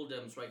like hold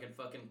him so I can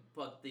fucking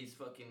pluck these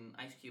fucking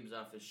ice cubes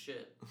off his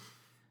shit.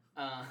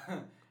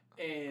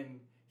 And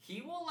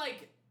he will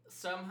like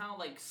somehow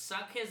like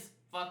suck his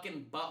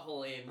fucking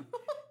butthole in,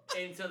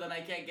 and so then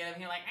I can't get him.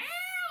 He's like,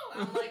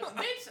 ow! I'm like,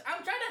 bitch,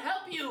 I'm trying to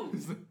help you.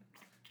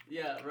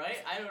 Yeah,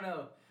 right. I don't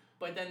know,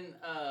 but then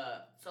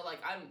so like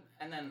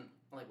and then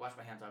like wash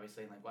my hands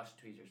obviously and like wash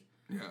the tweezers.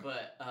 Yeah.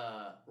 But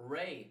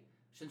Ray,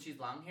 since she's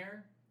long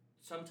hair,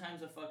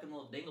 sometimes a fucking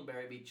little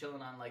dingleberry be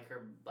chilling on like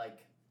her like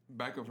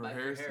back of her back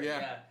hair.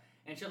 Yeah.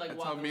 And she'll like That's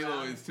walk how Milo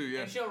around, is too.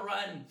 Yeah. And she'll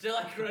run. She'll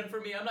like run for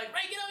me. I'm like,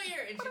 Ray, get over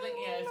here. And she's like,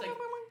 yeah,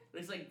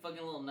 it's like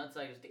fucking little nuts.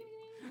 I just.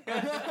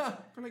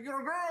 I'm like, you're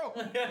a girl.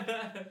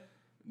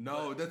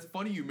 No, that's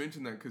funny you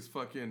mentioned that because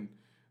fucking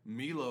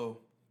Milo,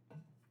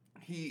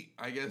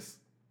 I guess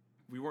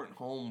we weren't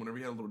home whenever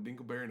he had a little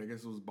dingleberry, and I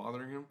guess it was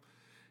bothering him,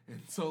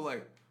 and so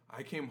like.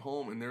 I came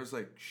home and there was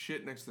like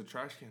shit next to the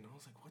trash can. I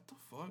was like, what the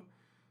fuck?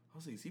 I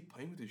was like, is he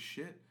playing with his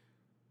shit?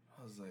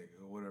 I was like,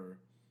 oh, whatever.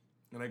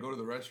 And I go to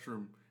the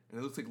restroom and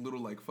it looks like little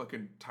like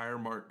fucking tire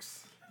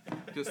marks.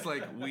 Just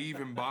like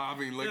weaving,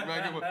 bobbing. Like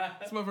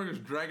this motherfucker's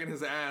dragging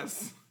his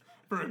ass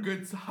for a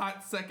good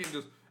hot second.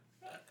 Just.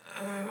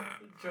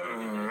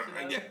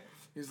 Yeah.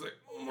 He's like,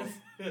 almost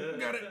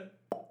got it.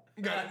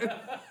 Got it.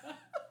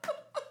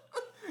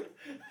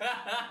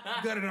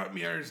 Got it out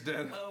me arse,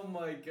 Dad. Oh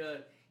my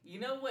god. You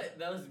know what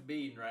those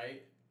mean,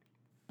 right?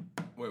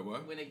 Wait,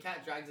 what? When a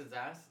cat drags its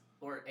ass,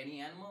 or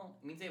any animal,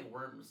 it means they have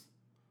worms.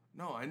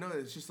 No, I know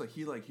it's just like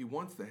he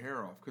wants the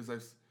hair off because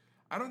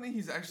I don't think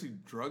he's actually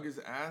drug his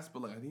ass,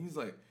 but like I think he's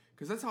like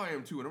because that's how I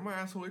am too. Whenever my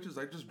asshole itches,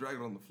 I just drag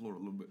it on the floor a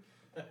little bit.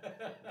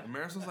 And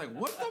Marisol's like,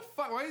 "What the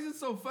fuck? Why is it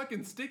so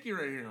fucking sticky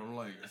right here?" I'm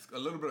like, "It's a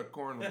little bit of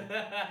corn." It's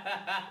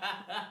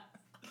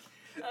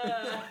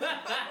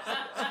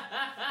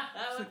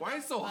like, "Why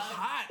is it so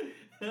hot?"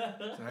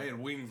 So I had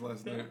wings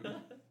last night.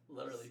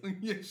 Literally.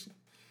 Yes.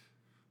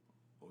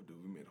 Oh,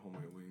 dude, we made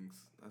homemade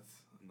wings. That's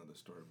another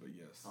story, but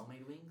yes.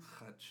 Homemade wings?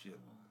 Hot shit.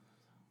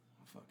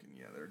 Fucking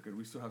yeah, they're good.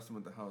 We still have some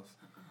at the house.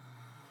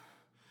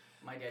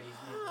 My dad used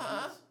to make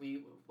wings.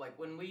 We like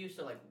when we used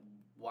to like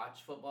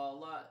watch football a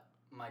lot.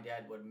 My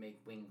dad would make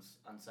wings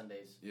on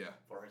Sundays. Yeah.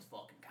 For his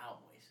fucking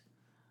Cowboys.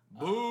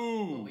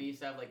 Boo! We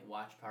used to have like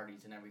watch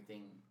parties and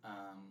everything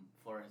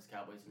for his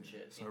Cowboys and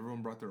shit. So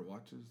everyone brought their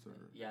watches,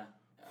 or yeah,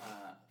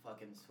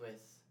 fucking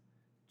Swiss,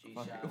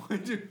 G-Shock.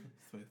 What'd you?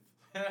 Swiss.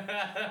 You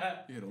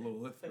had a little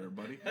lift there,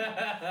 buddy. They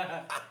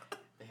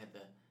had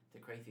the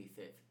crazy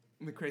fifth.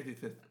 The crazy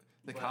fifth.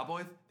 The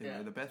Cowboys, they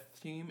were the best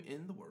team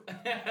in the world.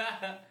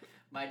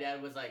 My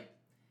dad was like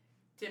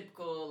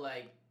typical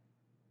like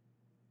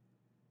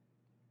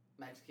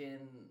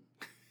Mexican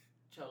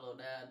cholo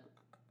dad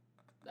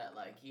that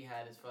like he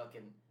had his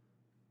fucking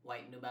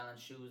white New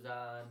Balance shoes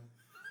on,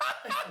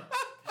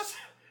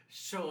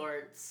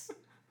 shorts,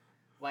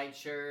 white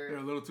shirt. They're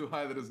a little too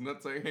high that his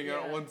nuts hang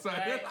out one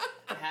side.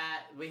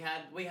 Right? We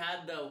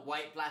had the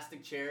white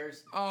plastic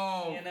chairs.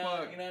 Oh, you know,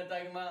 fuck. You know what I'm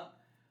talking about?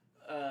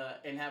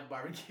 And have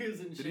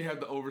barbecues and shit. Did he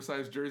have the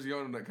oversized jersey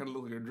on and that kind of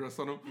looked like a dress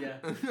on him? Yeah.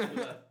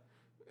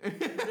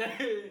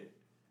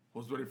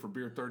 Was ready for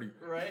beer 30.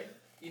 Right?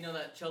 You know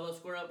that cello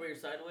square up where you're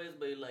sideways,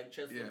 but your like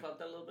chest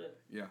popped out a little bit?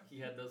 Yeah. He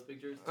had those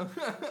pictures. Has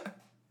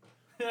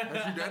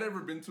your dad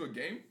ever been to a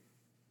game?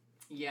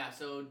 Yeah,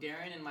 so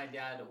Darren and my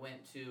dad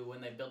went to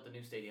when they built the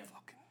new stadium.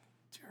 Fucking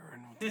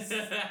Darren with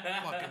his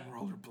fucking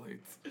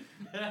rollerblades.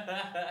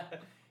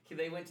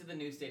 They went to the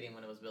new stadium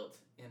when it was built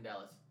in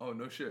Dallas. Oh,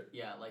 no shit.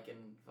 Yeah, like in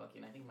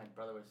fucking, I think my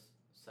brother was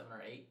 7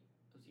 or 8. It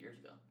was years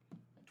ago.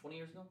 Like 20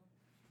 years ago?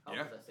 How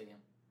old was that stadium?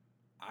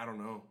 I don't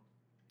know.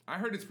 I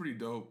heard it's pretty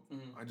dope.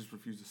 Mm-hmm. I just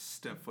refuse to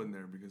step foot in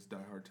there because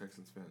diehard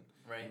Texans fan.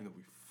 Right. Even though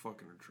we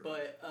fucking are true.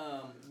 But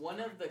one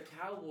of the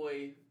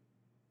Cowboy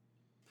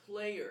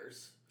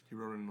players... He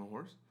rode in on a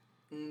horse?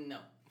 No.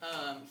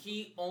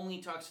 He only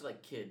talks to,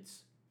 like,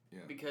 kids. Yeah.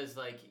 Because,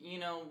 like, you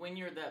know, when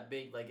you're that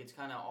big, like, it's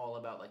kind of all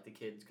about, like, the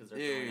kids because they're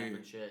growing up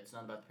and shit. It's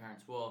not about the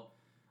parents. Well,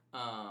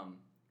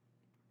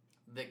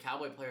 the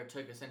Cowboy player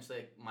took essentially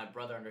like, my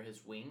brother under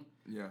his wing.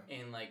 Yeah.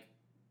 And, like,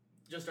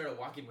 just started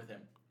walking with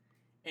him.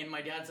 And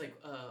my dad's like,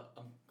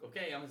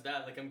 I'm his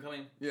dad. Like, I'm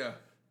coming. Yeah.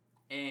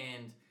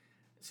 And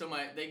so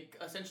they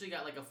essentially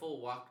got, like, a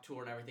full walk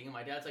tour and everything. And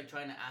my dad's, like,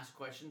 trying to ask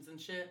questions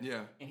and shit.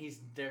 Yeah. And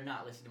they're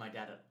not listening to my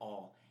dad at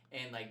all.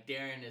 And, like,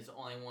 Darren is the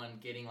only one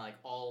getting, like,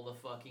 all the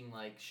fucking,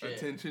 like, shit.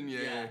 Attention,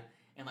 yeah.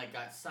 And, like,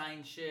 got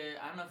signed shit.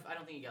 I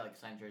don't think he got, like,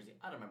 signed jersey.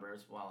 I don't remember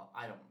as well.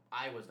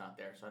 I was not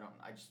there, so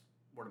I just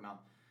word of mouth.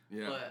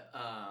 Yeah. But,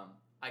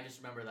 I just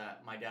remember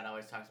that my dad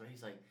always talks about,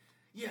 he's like,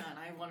 yeah, and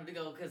I wanted to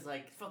go because,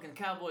 like, fucking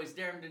Cowboys,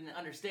 Darren didn't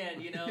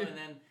understand, you know? And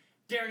then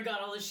Darren got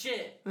all this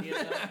shit, you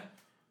know?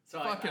 So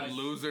fucking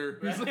loser.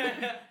 He's like,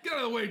 get out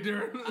of the way,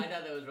 Darren. I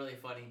thought that was really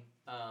funny.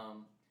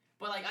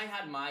 But, like, I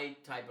had my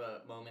type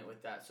of moment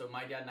with that. So,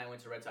 my dad and I went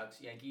to Red Sox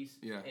Yankees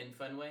in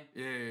Fenway.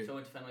 Yeah. So, I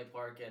went to Fenway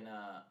Park and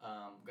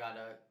got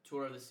a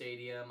tour of the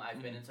stadium.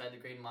 I've been inside the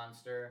Green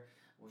Monster.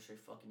 wish I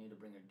fucking need to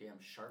bring a damn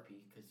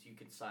Sharpie because you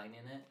could sign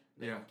in it.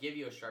 They Yeah. don't give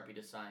you a Sharpie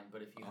to sign,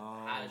 but if you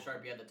had a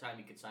Sharpie at the time,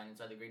 you could sign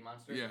inside the Green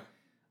Monster. Yeah.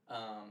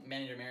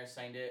 Manny Ramirez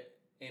signed it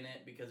in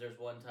it because there's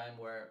one time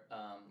where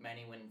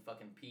Manny went and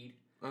fucking peed.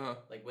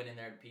 Like went in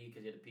there to pee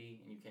because he had to pee,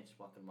 and you can't just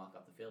walk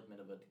off the field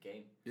middle of a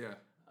game. Yeah.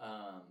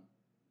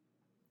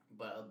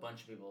 But a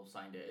bunch of people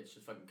signed it. It's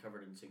just fucking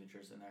covered in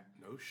signatures in there.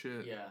 No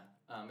shit. Yeah.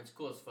 It's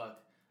cool as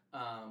fuck.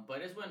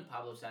 But it's when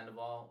Pablo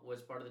Sandoval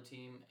was part of the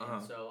team,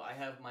 and so I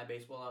have my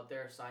baseball out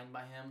there signed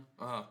by him.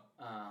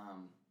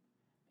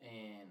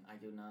 And I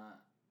do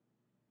not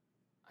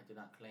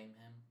claim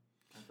him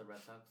at the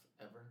Red Sox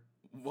ever.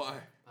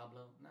 Why?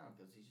 Pablo? No,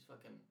 because he's just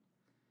fucking.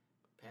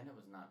 Panda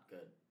was not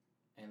good,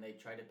 and they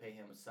tried to pay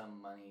him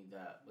some money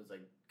that was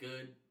like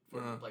good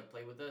for him to like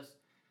play with us.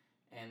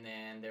 And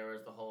then there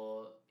was the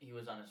whole he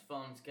was on his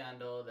phone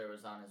scandal. There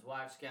was on his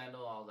watch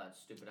scandal. All that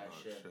stupid ass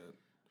shit.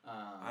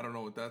 I don't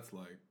know what that's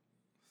like.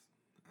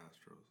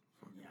 Astros.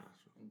 Fucking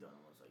Astros. And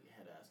Donald was like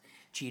head ass.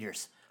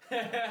 Cheaters.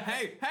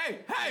 hey!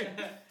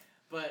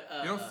 But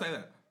You don't say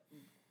that.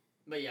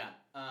 But yeah,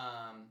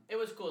 it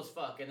was cool as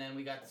fuck. And then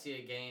we got to see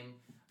a game.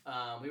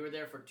 We were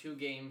there for 2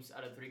 games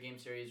out of 3 game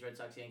series. Red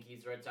Sox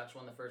Yankees. The Red Sox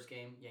won the first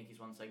game. Yankees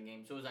won the second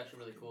game. So it was actually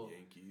really cool.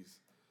 Yankees.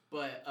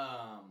 But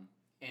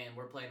and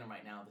we're playing them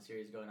right now. The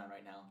series is going on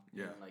right now.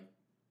 Yeah. And, like,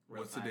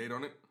 what's the date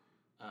on it?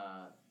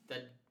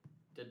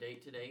 The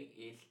date today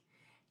is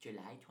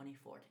July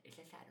 24th. It's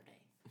a Saturday.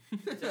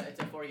 it's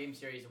a 4-game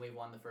series, and we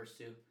won the first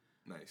 2.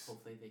 Nice.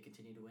 Hopefully they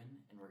continue to win,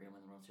 and we're gonna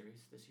win the World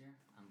Series this year.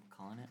 I'm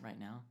calling it right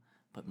now.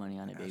 Put money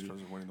on it, baby.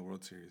 Astros are winning the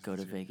World Series. Go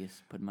to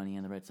Vegas. Put money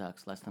on the Red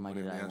Sox. Last time I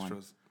did it, I won.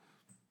 Astros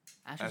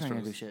aren't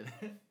gonna do shit.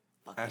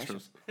 Fuck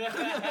Astros.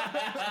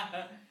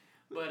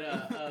 But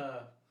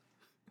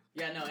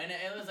yeah, no, and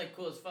it was like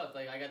cool as fuck.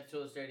 Like I got to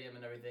tour the stadium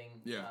and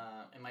everything. Yeah.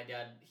 And my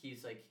dad,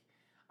 he's like,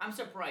 I'm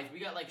surprised. We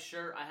got like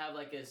shirt. I have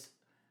like this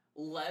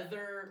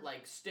leather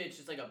like stitch.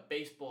 It's like a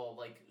baseball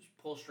like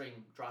pull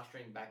string,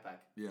 drawstring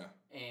backpack. Yeah.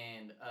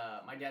 And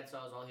my dad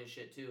sells all his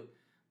shit too.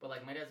 But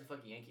like my dad's a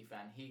fucking Yankee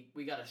fan.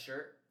 We got a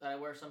shirt that I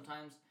wear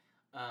sometimes.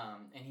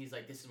 And he's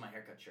like, this is my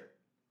haircut shirt.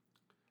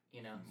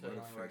 You know, so he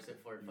only wears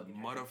it for fucking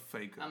haircut.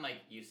 Motherfucker. I'm like,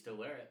 you still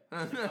wear it.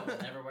 I will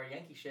never wear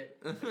Yankee shit,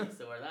 but you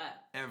still wear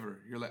that. Ever.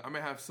 You're like, I'm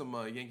gonna have some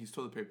Yankees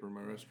toilet paper in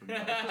my restroom.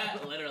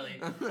 Literally.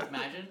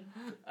 Imagine.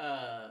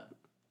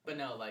 But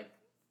no, like,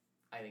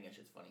 I think that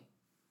shit's funny.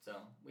 So,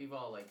 we've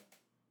all, like,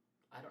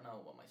 I don't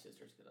know what my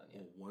sister's good on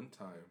yet. Well, one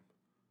time,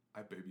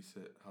 I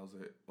babysit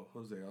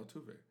Jose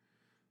Altuve,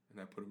 and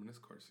I put him in his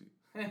car seat.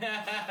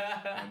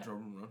 I drove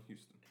him around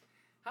Houston.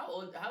 How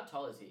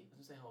tall is he? I was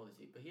gonna say how old is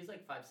he, but he's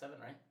like 5'7",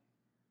 right?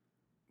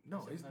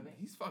 No,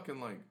 he's fucking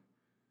like...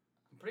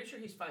 I'm pretty sure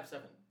he's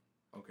 5'7".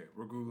 Okay,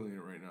 we're Googling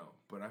it right now,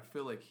 but I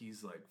feel like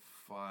he's like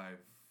 5'5".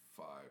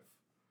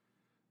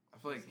 I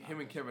feel like him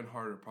and Kevin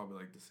Hart are probably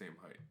like the same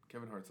height.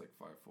 Kevin Hart's like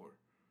 5'4".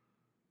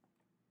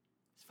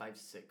 He's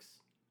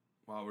 5'6".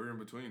 Wow, we're in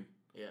between.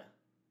 Yeah.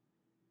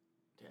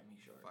 Damn,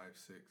 he's short.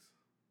 5'6".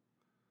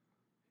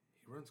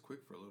 He runs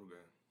quick for a little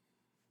guy.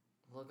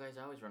 Little guys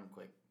always run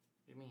quick.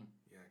 What do you mean?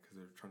 Yeah, because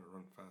they're trying to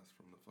run fast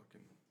from the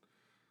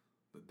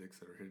dicks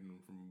that are hitting them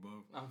from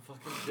above. I'm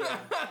fucking sure.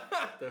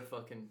 They're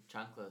fucking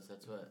chanclas.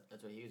 That's what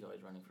he was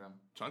always running from.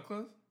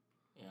 Chanclas?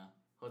 Yeah.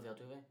 Jose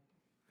Altuve?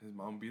 His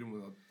mom beat him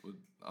with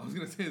I was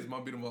gonna say his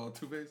mom beat him with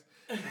Altuve's.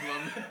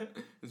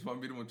 His mom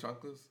beat him with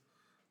chanclas.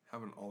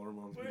 Having all our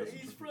moms beat us.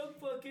 He's from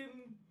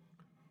fucking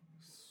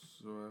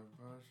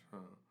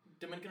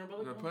Dominican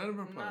Republic?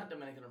 Not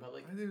Dominican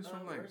Republic. I think it's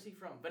from where's he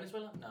from?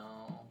 Venezuela?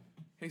 No.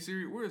 Hey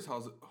Siri, where is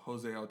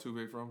Jose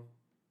Altuve from?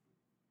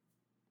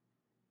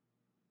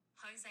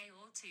 Jose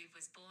Altuve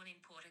was born in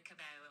Puerto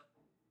Cabello.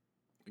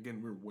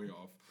 Again, we're way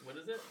off. What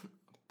is it?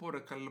 Puerto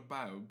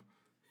Cabello.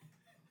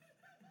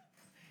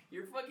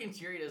 Your fucking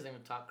Siri doesn't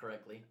even talk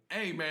correctly.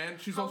 Hey man,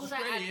 she's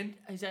Australian.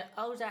 Jose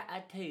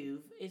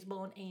Altuve is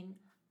born in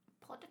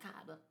Puerto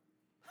Cabello.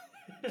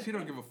 She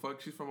don't give a fuck.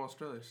 She's from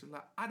Australia. She's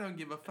like, I don't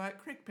give a fuck.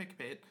 Crick, pick,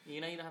 pit.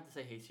 You know, you don't have to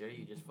say, hey Siri.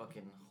 You just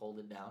fucking hold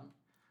it down.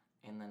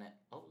 And then it...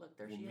 Oh, look,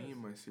 there she is. Me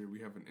and my Siri, we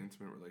have an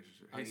intimate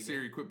relationship. Oh, hey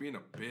Siri, quit being a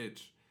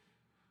bitch.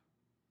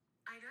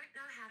 I don't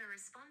know how to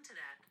respond to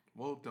that.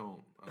 Well,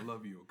 don't. I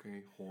love you,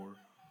 okay, whore.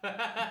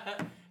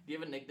 Do you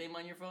have a nickname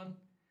on your phone?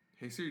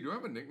 Hey Siri, do I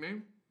have a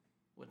nickname?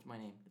 What's my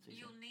name?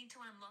 You'll need to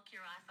unlock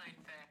your iPhone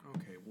first.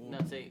 Okay, well... No,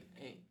 say,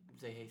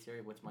 hey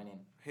Siri, what's my name?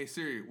 Hey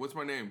Siri, what's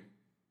my name?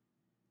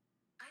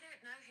 I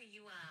don't know who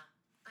you are,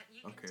 but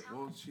you can Okay, tell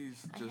well,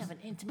 she's just... I have an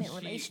intimate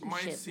relationship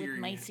with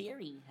my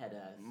Siri. Head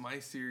ass. My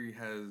Siri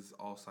has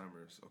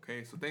Alzheimer's,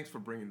 okay? So thanks for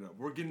bringing it up.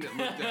 We're getting it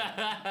looked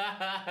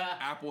at.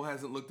 Apple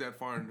hasn't looked that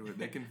far into it.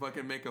 They can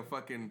fucking make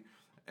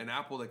an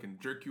apple that can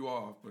jerk you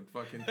off, but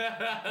fucking make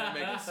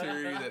a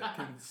Siri that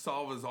can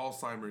solve his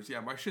Alzheimer's.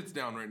 Yeah, my shit's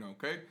down right now,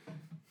 okay?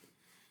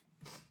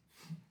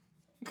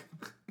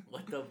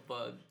 What the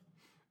fuck?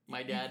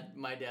 My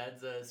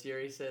dad's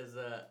Siri says,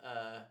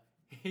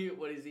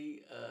 what is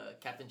he?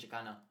 Captain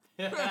Chicano.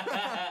 He's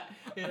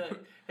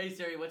like, hey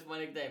Siri, what's my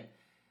nickname?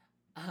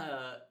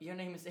 Your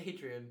name is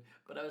Adrian,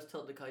 but I was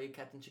told to call you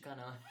Captain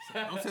Chicano.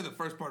 Don't say the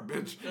first part,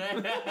 bitch.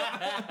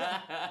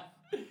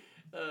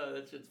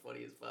 That shit's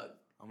funny as fuck.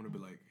 I'm gonna be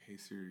like, hey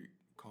Siri,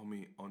 call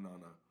me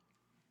Onana.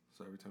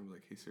 So every time I'm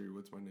like, hey Siri,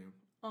 what's my name?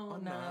 Oh,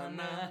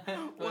 Nana.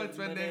 What's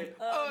my name?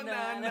 Oh,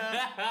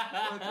 Nana.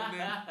 What's my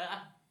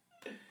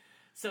name?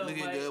 So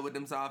Looking good with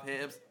them soft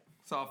hips,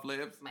 soft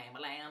lips. My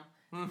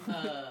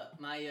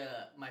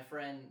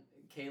friend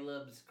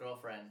Caleb's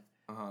girlfriend,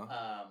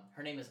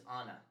 her name is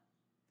Anna,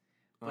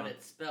 but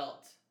it's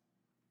spelt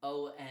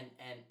Onnah.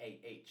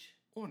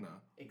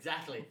 Ona.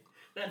 Exactly.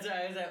 That's why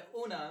I was like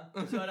Una.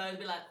 So I'd always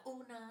be like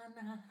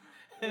Una.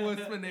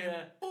 What's my name?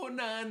 Yeah. Oh,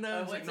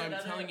 Nana. What's I'm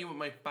another- telling you what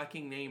my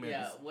fucking name is.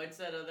 Yeah. What's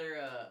that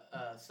other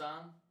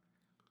song?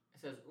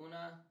 It says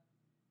Una.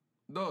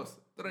 Dos,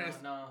 tres,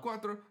 No.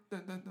 cuatro.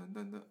 Dun, dun, dun,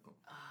 dun, dun. Oh.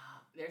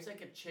 There's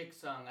like a chick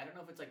song. I don't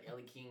know if it's like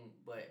Ellie King,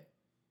 but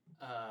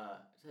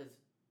it says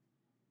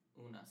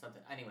Una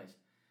something. Anyways,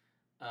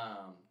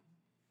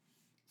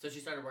 so she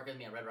started working with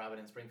me at Red Robin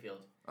in Springfield.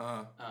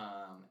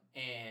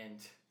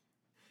 And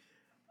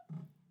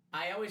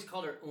I always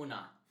called her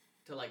Una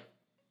to like,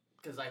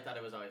 because I thought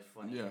it was always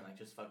funny. Yeah. And, like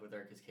just fuck with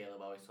her because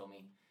Caleb always told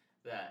me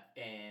that,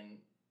 and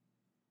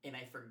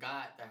I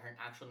forgot that her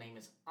actual name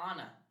is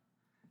Anna.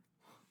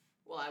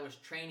 Well, I was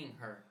training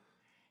her,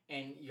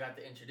 and you have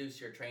to introduce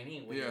your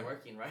trainee when you're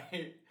working,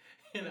 right?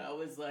 And I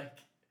was like,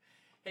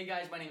 hey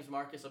guys, my name is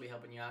Marcus. I'll be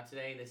helping you out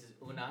today. This is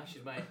Una.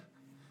 She's my...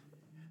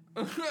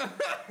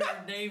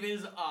 Her name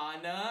is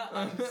Anna.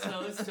 I'm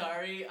so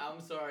sorry. I'm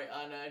sorry,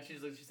 Anna. And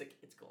she's like,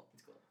 it's cool.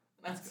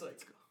 And I was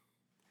like,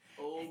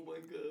 oh my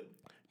god.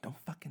 Don't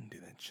fucking do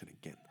that shit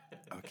again,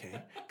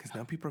 okay? Because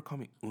now people are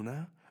calling me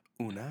Una,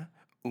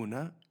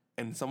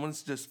 and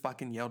someone's just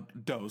fucking yelled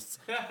Dos.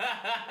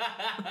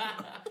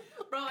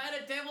 Bro, at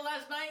a table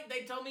last night,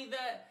 they told me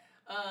that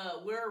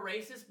we're a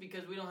racist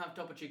because we don't have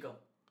Topo Chico.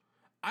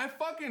 I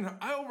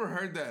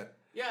overheard that.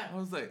 Yeah. I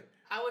was like,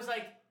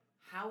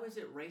 how is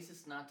it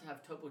racist not to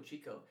have Topo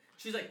Chico?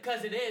 She's like,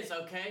 cause it is,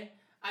 okay?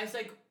 I was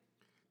like,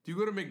 do you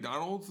go to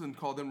McDonald's and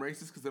call them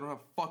racist because they don't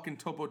have fucking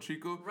Topo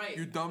Chico? Right.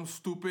 You dumb,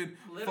 stupid,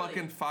 Literally.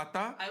 fucking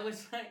fata. I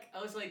was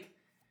like,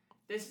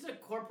 this is a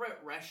corporate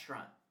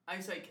restaurant. I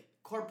was like,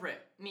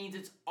 corporate means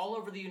it's all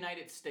over the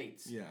United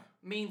States. Yeah.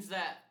 Means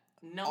that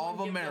no All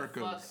one of gives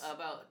Americas. a fuck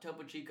about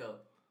Topo Chico.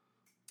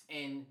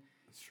 And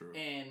That's true.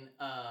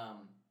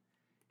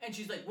 And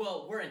she's like,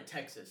 well, we're in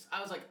Texas.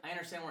 I was like, I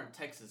understand we're in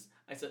Texas.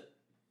 I said,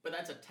 but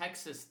that's a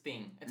Texas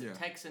thing. It's a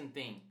Texan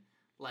thing,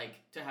 like,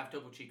 to have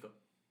Topo Chico.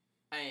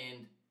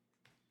 And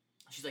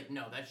she's like,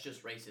 no, that's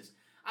just racist.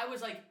 I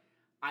was like,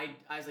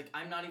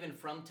 I'm not even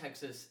from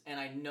Texas, and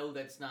I know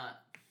that's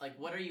not, like,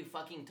 what are you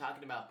fucking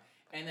talking about?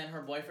 And then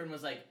her boyfriend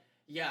was like,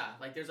 yeah,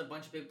 like, there's a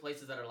bunch of big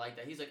places that are like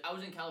that. He's like, I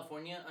was in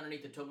California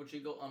underneath the Topo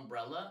Chico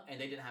umbrella, and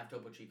they didn't have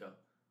Topo Chico.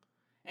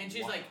 And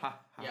she's like,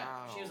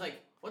 yeah, she was like,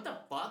 what the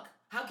fuck?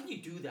 How can you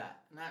do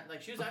that? And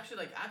like, she was actually,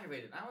 like,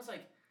 aggravated. And I was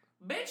like,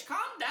 bitch, calm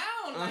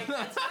down. Like,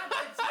 that's not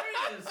that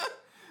serious.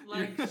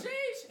 Like,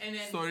 sheesh. And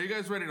then... So are you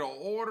guys ready to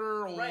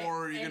order, or Right.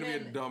 are you going to be a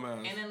then-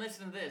 dumbass? And then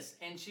listen to this.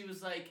 And she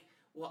was like,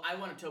 well, I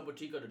want a Topo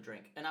Chico to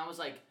drink. And I was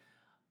like,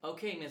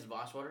 okay, Miss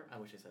Vosswater. I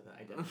wish I said that.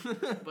 I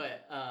didn't.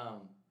 But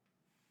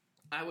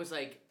I was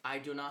like, I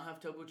do not have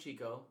Topo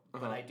Chico,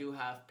 but I do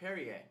have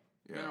Perrier.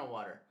 Mineral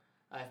water.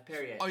 I have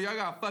Perrier. Oh, y'all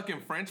got fucking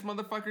French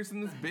motherfuckers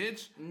in this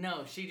bitch?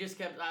 No, she just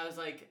kept... I was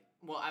like,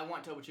 well, I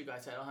want Topo Chico. I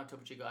said, I don't have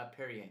Topo Chico. I have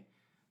Perrier.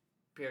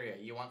 Perrier.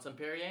 You want some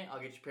Perrier? I'll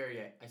get you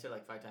Perrier. I said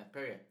like 5 times.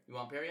 Perrier. You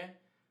want Perrier?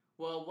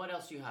 Well, what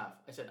else do you have?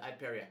 I said, I have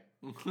Perrier.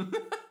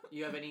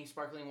 You have any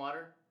sparkling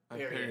water? I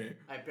have Perrier.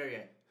 I have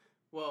Perrier.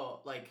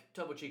 Well, like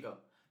Topo Chico.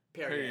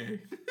 Perrier.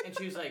 And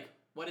she was like,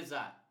 what is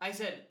that? I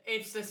said,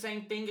 it's the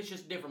same thing, it's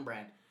just different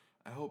brand.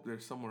 I hope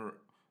there's someone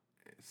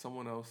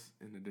else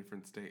in a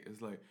different state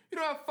is like, you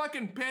don't have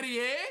fucking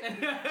Perrier?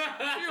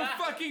 You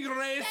fucking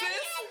racist?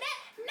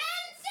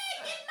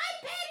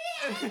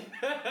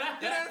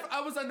 You know,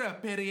 I was under a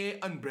Perrier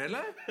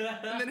umbrella,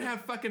 and then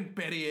have fucking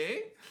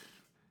Perrier?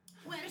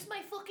 Where's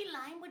my fucking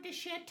line with the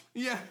shit?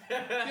 Yeah, you're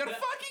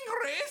fucking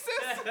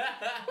racist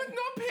with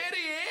no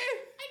Perrier.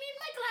 I need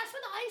my glass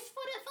with ice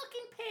for the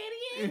fucking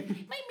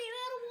Perrier. My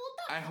mineral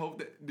water. I hope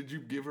that, did you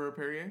give her a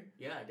Perrier?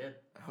 Yeah, I did.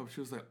 I hope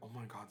she was like, oh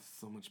my god, this is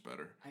so much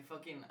better. I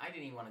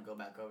didn't even want to go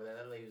back over there.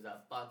 That lady was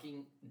a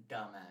fucking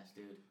dumbass,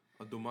 dude.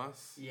 A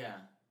Dumas? Yeah.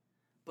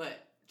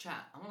 But,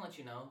 chat, I'm gonna let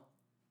you know,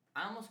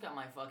 I almost got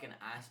my fucking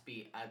ass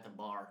beat at the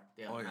bar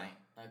the other night.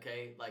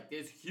 Okay? Like,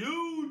 this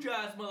huge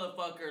ass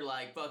motherfucker,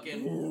 like,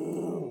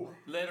 fucking...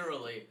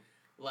 Literally.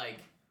 Like...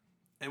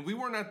 And we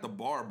weren't at the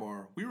bar.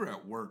 We were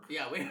at work.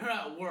 Yeah, we were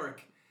at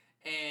work.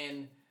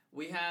 And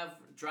we have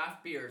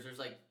draft beers. There's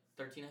like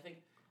 13, I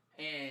think.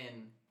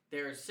 And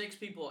there's 6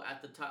 people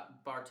at the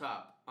bar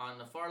top. On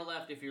the far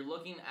left, if you're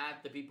looking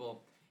at the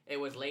people, it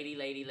was lady,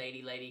 guy.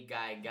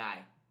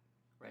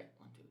 Right?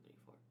 1, 2, 3,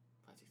 4,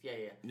 5,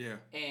 6. Yeah.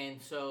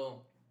 And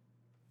so...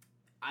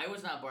 I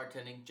was not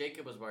bartending.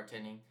 Jacob was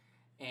bartending,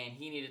 and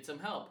he needed some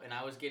help. And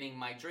I was getting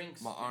my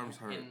drinks. My arms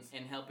hurt.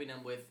 And helping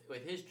him with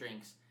his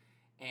drinks.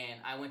 and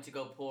I went to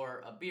go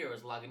pour a beer. It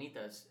was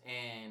Lagunitas,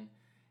 and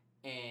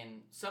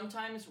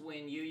sometimes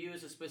when you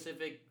use a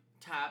specific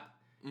tap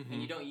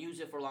and you don't use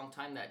it for a long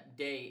time, that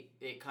day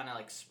it kind of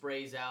like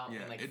sprays out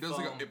and like it does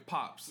foam. it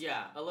pops.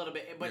 Yeah, a little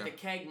bit, but the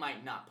keg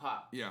might not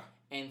pop. Yeah.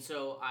 And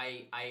so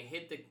I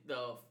hit the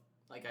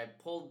like I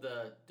pulled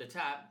the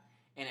tap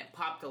and it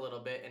popped a little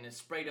bit and it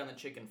sprayed on the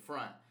chicken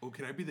front. Oh,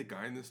 can I be the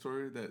guy in this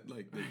story that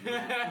like?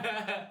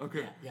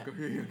 Okay. Yeah.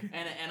 Okay.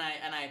 And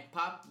I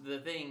popped the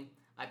thing.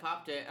 I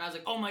popped it and I was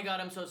like, oh my god,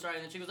 I'm so sorry.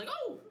 And the chick was like,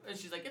 oh, and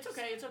she's like, it's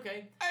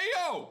okay. Hey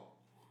yo.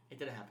 It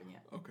didn't happen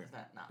yet. Okay. It's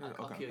not. Yeah,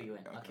 I'll okay, cue you in.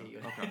 okay, I'll cue you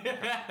in.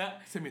 Okay.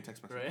 Send me a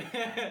text message.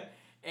 Right.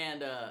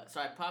 And so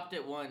I popped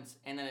it once,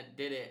 and then it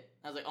did it.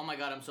 I was like, "Oh my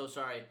god, I'm so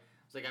sorry." I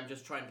was like, "I'm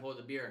just trying to pour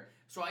the beer."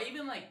 So I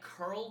even like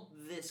curled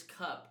this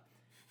cup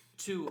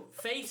to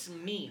face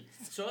me.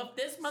 So if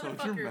this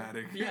motherfucker,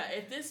 dramatic. yeah,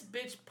 if this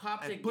bitch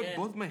pops I again, put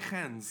both my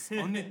hands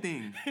on the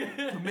thing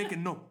to make it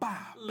no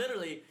pop.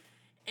 literally,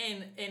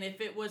 and if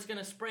it was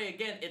gonna spray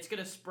again, it's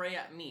gonna spray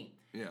at me.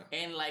 Yeah.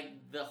 And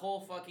like the whole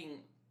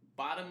fucking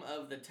bottom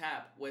of the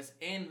tap was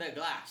in the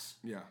glass.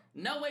 Yeah.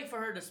 No way for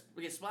her to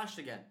get splashed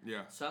again.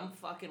 Yeah. Some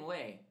fucking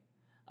way.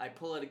 I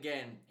pull it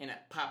again and it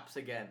pops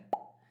again.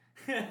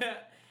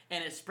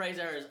 And it sprays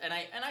at hers. And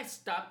I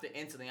stopped it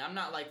instantly. I'm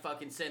not like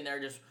fucking sitting there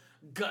just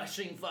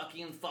gushing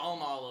fucking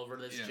foam all over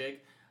this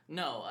chick.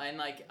 No. And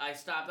like I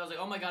stopped. I was like,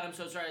 oh my god, I'm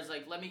so sorry. I was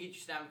like, let me get you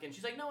some napkins.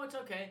 She's like, no, it's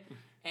okay.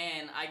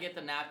 And I get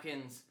the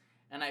napkins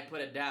and I put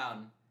it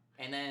down.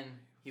 And then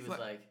he was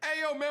like,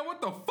 hey yo man,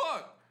 what the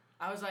fuck?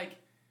 I was like,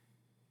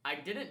 I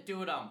didn't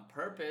do it on He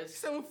purpose.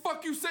 said, what the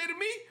fuck you say to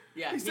me?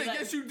 Yeah, He he's said, like-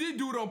 yes, you did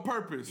do it on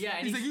purpose. Yeah,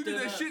 and He he said, you did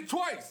stood that up. shit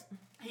twice.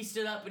 He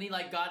stood up and he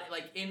like got it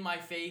like in my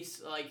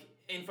face, like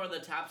in front of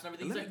the taps and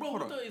everything. He's like, bro,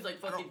 Hold what on. the? He's like,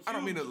 fucking. I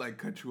don't mean to huge. like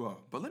cut you off,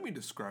 but let me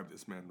describe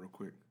this man real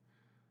quick.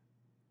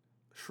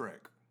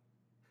 Shrek.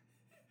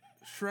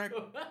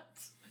 What?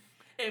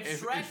 If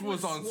If Shrek it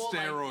was on swole,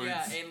 like, steroids.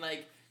 yeah, and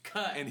like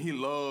cut. And he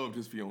loved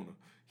his Fiona.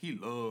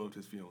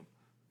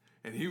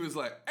 And he was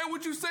like, hey,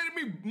 what you say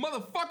to me,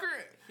 motherfucker?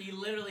 He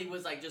literally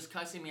was like just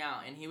cussing me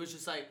out, and he was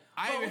just like,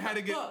 I bro, even what had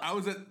the to get, fuck? I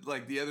was at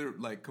like the other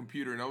like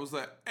computer and I was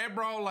like, hey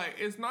bro, like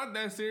it's not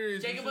that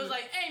serious. Jacob was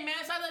like, hey man,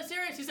 it's not that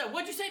serious. He said,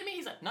 what'd you say to me?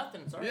 He's like,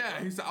 nothing. Sorry.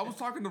 yeah, he said, I was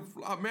talking to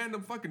man, to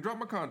fucking drop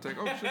my contact.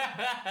 Oh shit.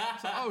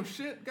 So, oh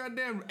shit,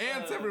 goddamn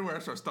ants everywhere. I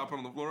start stomping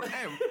on the floor.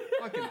 Hey,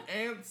 fucking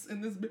ants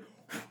in this bitch.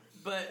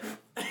 But.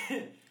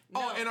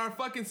 Oh, and our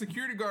fucking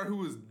security guard who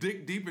was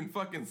dick deep in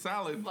fucking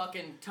salad.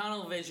 Fucking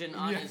tunnel vision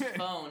on Yeah. his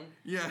phone.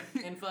 Yeah.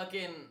 And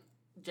fucking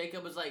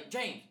Jacob was like,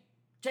 James.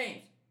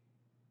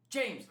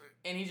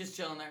 And he's just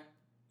chilling there.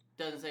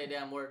 Doesn't say a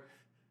damn word.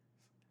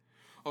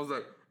 I was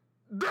like,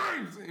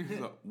 James! And he's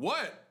like,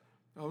 what?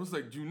 I was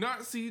like, do you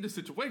not see the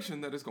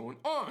situation that is going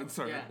on,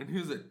 sir? Yeah. And he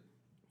was like,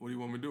 what do you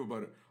want me to do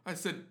about it? I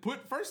said,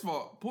 first of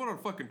all, put on a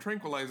fucking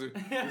tranquilizer.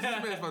 This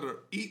man's about to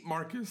eat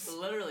Marcus.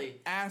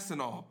 Literally. Ass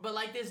and all. But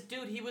like this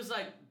dude, he was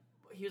like,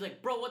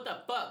 bro, what the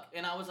fuck?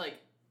 And I was like,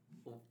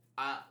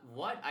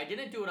 what? I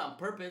didn't do it on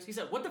purpose. He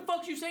said, what the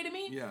fuck you say to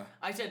me? Yeah.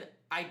 I said,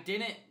 I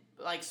didn't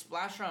like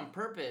splash her on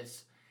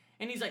purpose.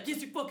 And he's like,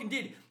 yes, you fucking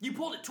did. You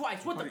pulled it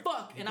twice. What the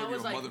fuck? He And I called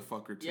was you a like,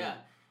 motherfucker too. yeah.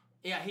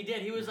 Yeah, he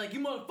did. He was like, you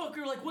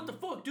motherfucker. Like, what the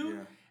fuck, dude?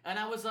 Yeah. And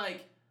I was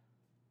like,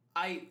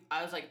 I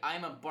was like,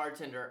 I'm a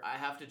bartender. I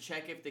have to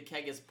check if the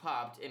keg is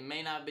popped. It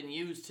may not have been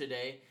used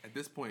today. At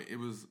this point, it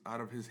was out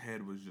of his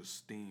head was just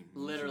steam. It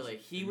was Literally,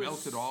 just- he it was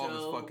melted so, all of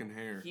his fucking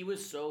hair. He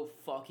was so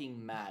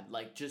fucking mad,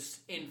 like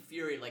just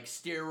infuriated, like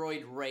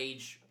steroid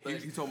rage.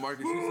 He told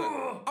Marcus, he was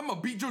like, I'm gonna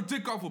beat your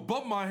dick off with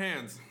both my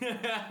hands.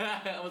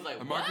 I was like,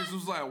 And what? Marcus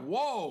was like,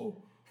 whoa.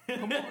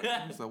 Come on.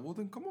 He was like, well,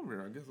 then come over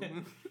here, I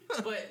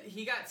guess. But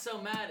he got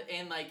so mad,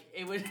 and like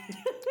it was,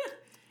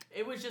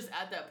 it was just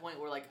at that point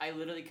where like I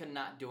literally could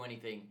not do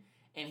anything,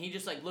 and he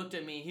just like looked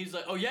at me. He's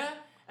like, oh yeah,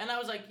 and I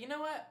was like, you know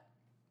what?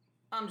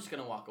 I'm just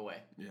gonna walk away.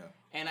 Yeah.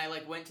 And I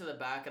like went to the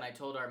back and I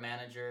told our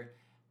manager.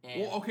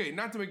 And Well, okay,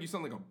 not to make you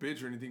sound like a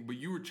bitch or anything, but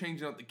you were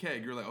changing out the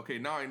keg. You're like, okay,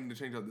 now I need to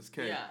change out this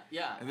keg.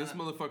 Yeah. And this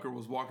motherfucker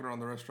was walking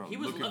around the restaurant. He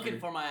was looking me.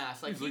 for my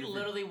ass. Like, He's he looking for-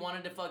 literally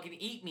wanted to fucking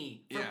eat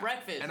me for Yeah.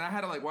 breakfast. And I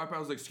had to like wipe out. I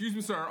was like, excuse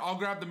me, sir. I'll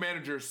grab the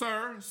manager.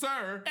 Sir. And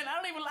I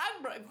don't even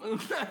like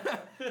breakfast.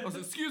 I was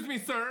like, excuse me,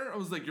 sir. I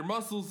was like, your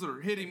muscles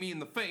are hitting me in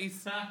the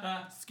face.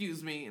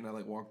 Excuse me. And I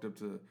like walked up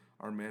to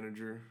our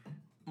manager.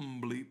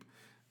 Bleep.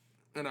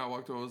 And I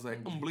walked up. I was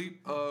like, bleep.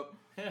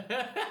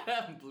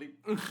 Bleep.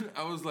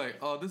 I was like,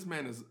 oh, this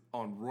man is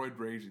on roid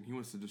rage and he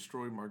wants to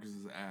destroy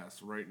Marcus's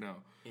ass right now.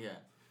 Yeah.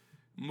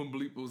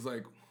 Bleep was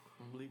like,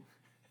 Bleep.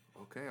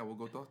 okay, I will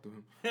go talk to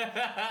him.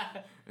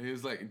 And he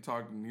was like, and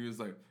talked, and he was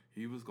like,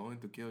 he was going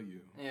to kill you.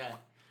 Yeah.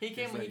 He He's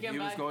came. like, He came he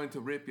was back. going to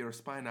rip your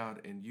spine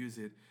out and use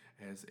it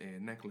as a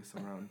necklace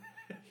around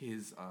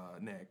his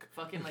neck.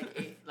 Fucking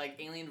like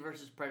Alien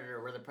versus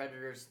Predator, where the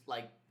Predators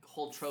like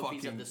hold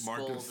trophies Fucking of the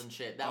skulls Marcus. and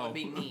shit. That Oh. would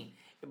be me,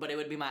 but it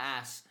would be my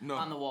ass No.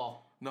 on the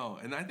wall. No,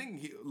 and I think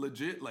he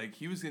legit, like,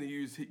 he was gonna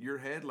use your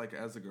head like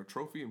as like a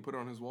trophy and put it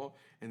on his wall,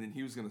 and then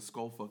he was gonna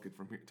skull fuck it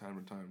from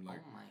time to time, like,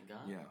 Oh my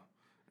god. yeah,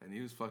 and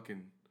he was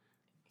fucking.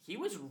 He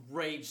was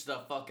raged the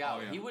fuck out.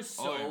 Oh, yeah. He was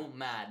Oh, so yeah.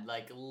 mad,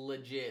 like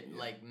legit,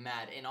 like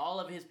mad. And all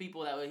of his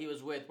people that he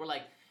was with were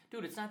like,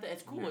 "Dude, it's not that.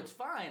 It's cool. Yeah. It's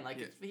fine." Like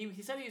Yeah.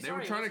 he said he was They sorry.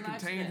 were it trying was to an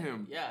contain accident.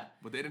 him. Yeah.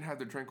 But they didn't have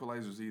their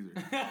tranquilizers either.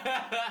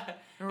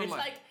 It's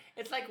like-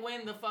 like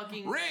when the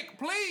fucking Rick,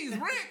 please,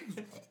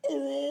 Rick!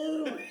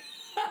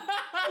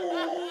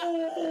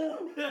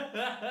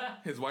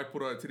 His wife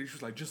put on a titty. She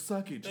was like, just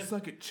suck it,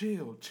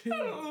 chill. He,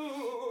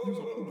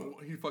 was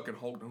like, he fucking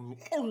hulked him.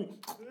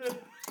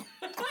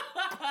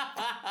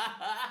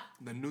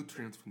 The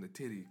nutrients from the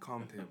titty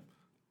calmed him.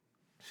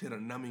 She had a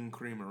numbing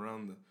cream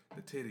around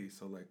the titty,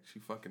 so like she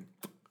fucking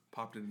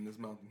popped it in his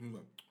mouth, and he was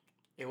like,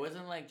 It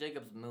wasn't like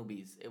Jacob's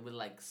movies. It was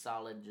like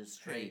solid, just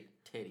straight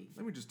titties.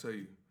 let me just tell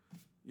you,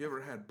 you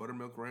ever had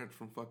buttermilk ranch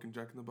from fucking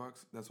Jack in the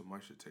Box? That's what my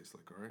shit tastes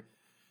like, alright?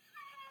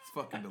 It's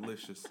fucking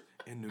delicious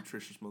and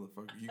nutritious,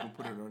 motherfucker. You can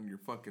put it on your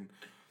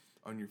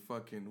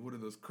fucking, what are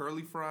those,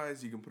 curly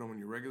fries? You can put them on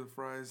your regular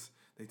fries.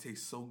 They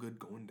taste so good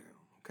going down,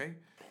 okay?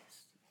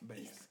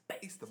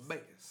 Best. The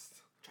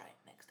best. Try it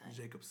next time.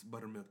 Jacob's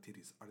buttermilk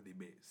titties are the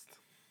best.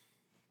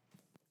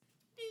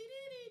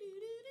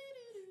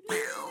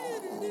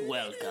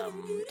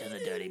 Welcome to the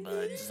Dirty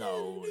Bird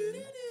Zone.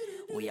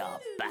 We are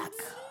back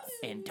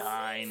in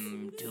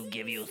time to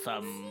give you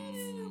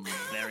some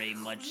very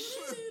much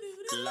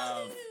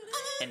love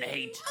and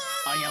hate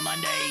on your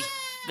Monday.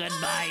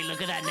 Goodbye,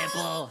 look at that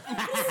nipple.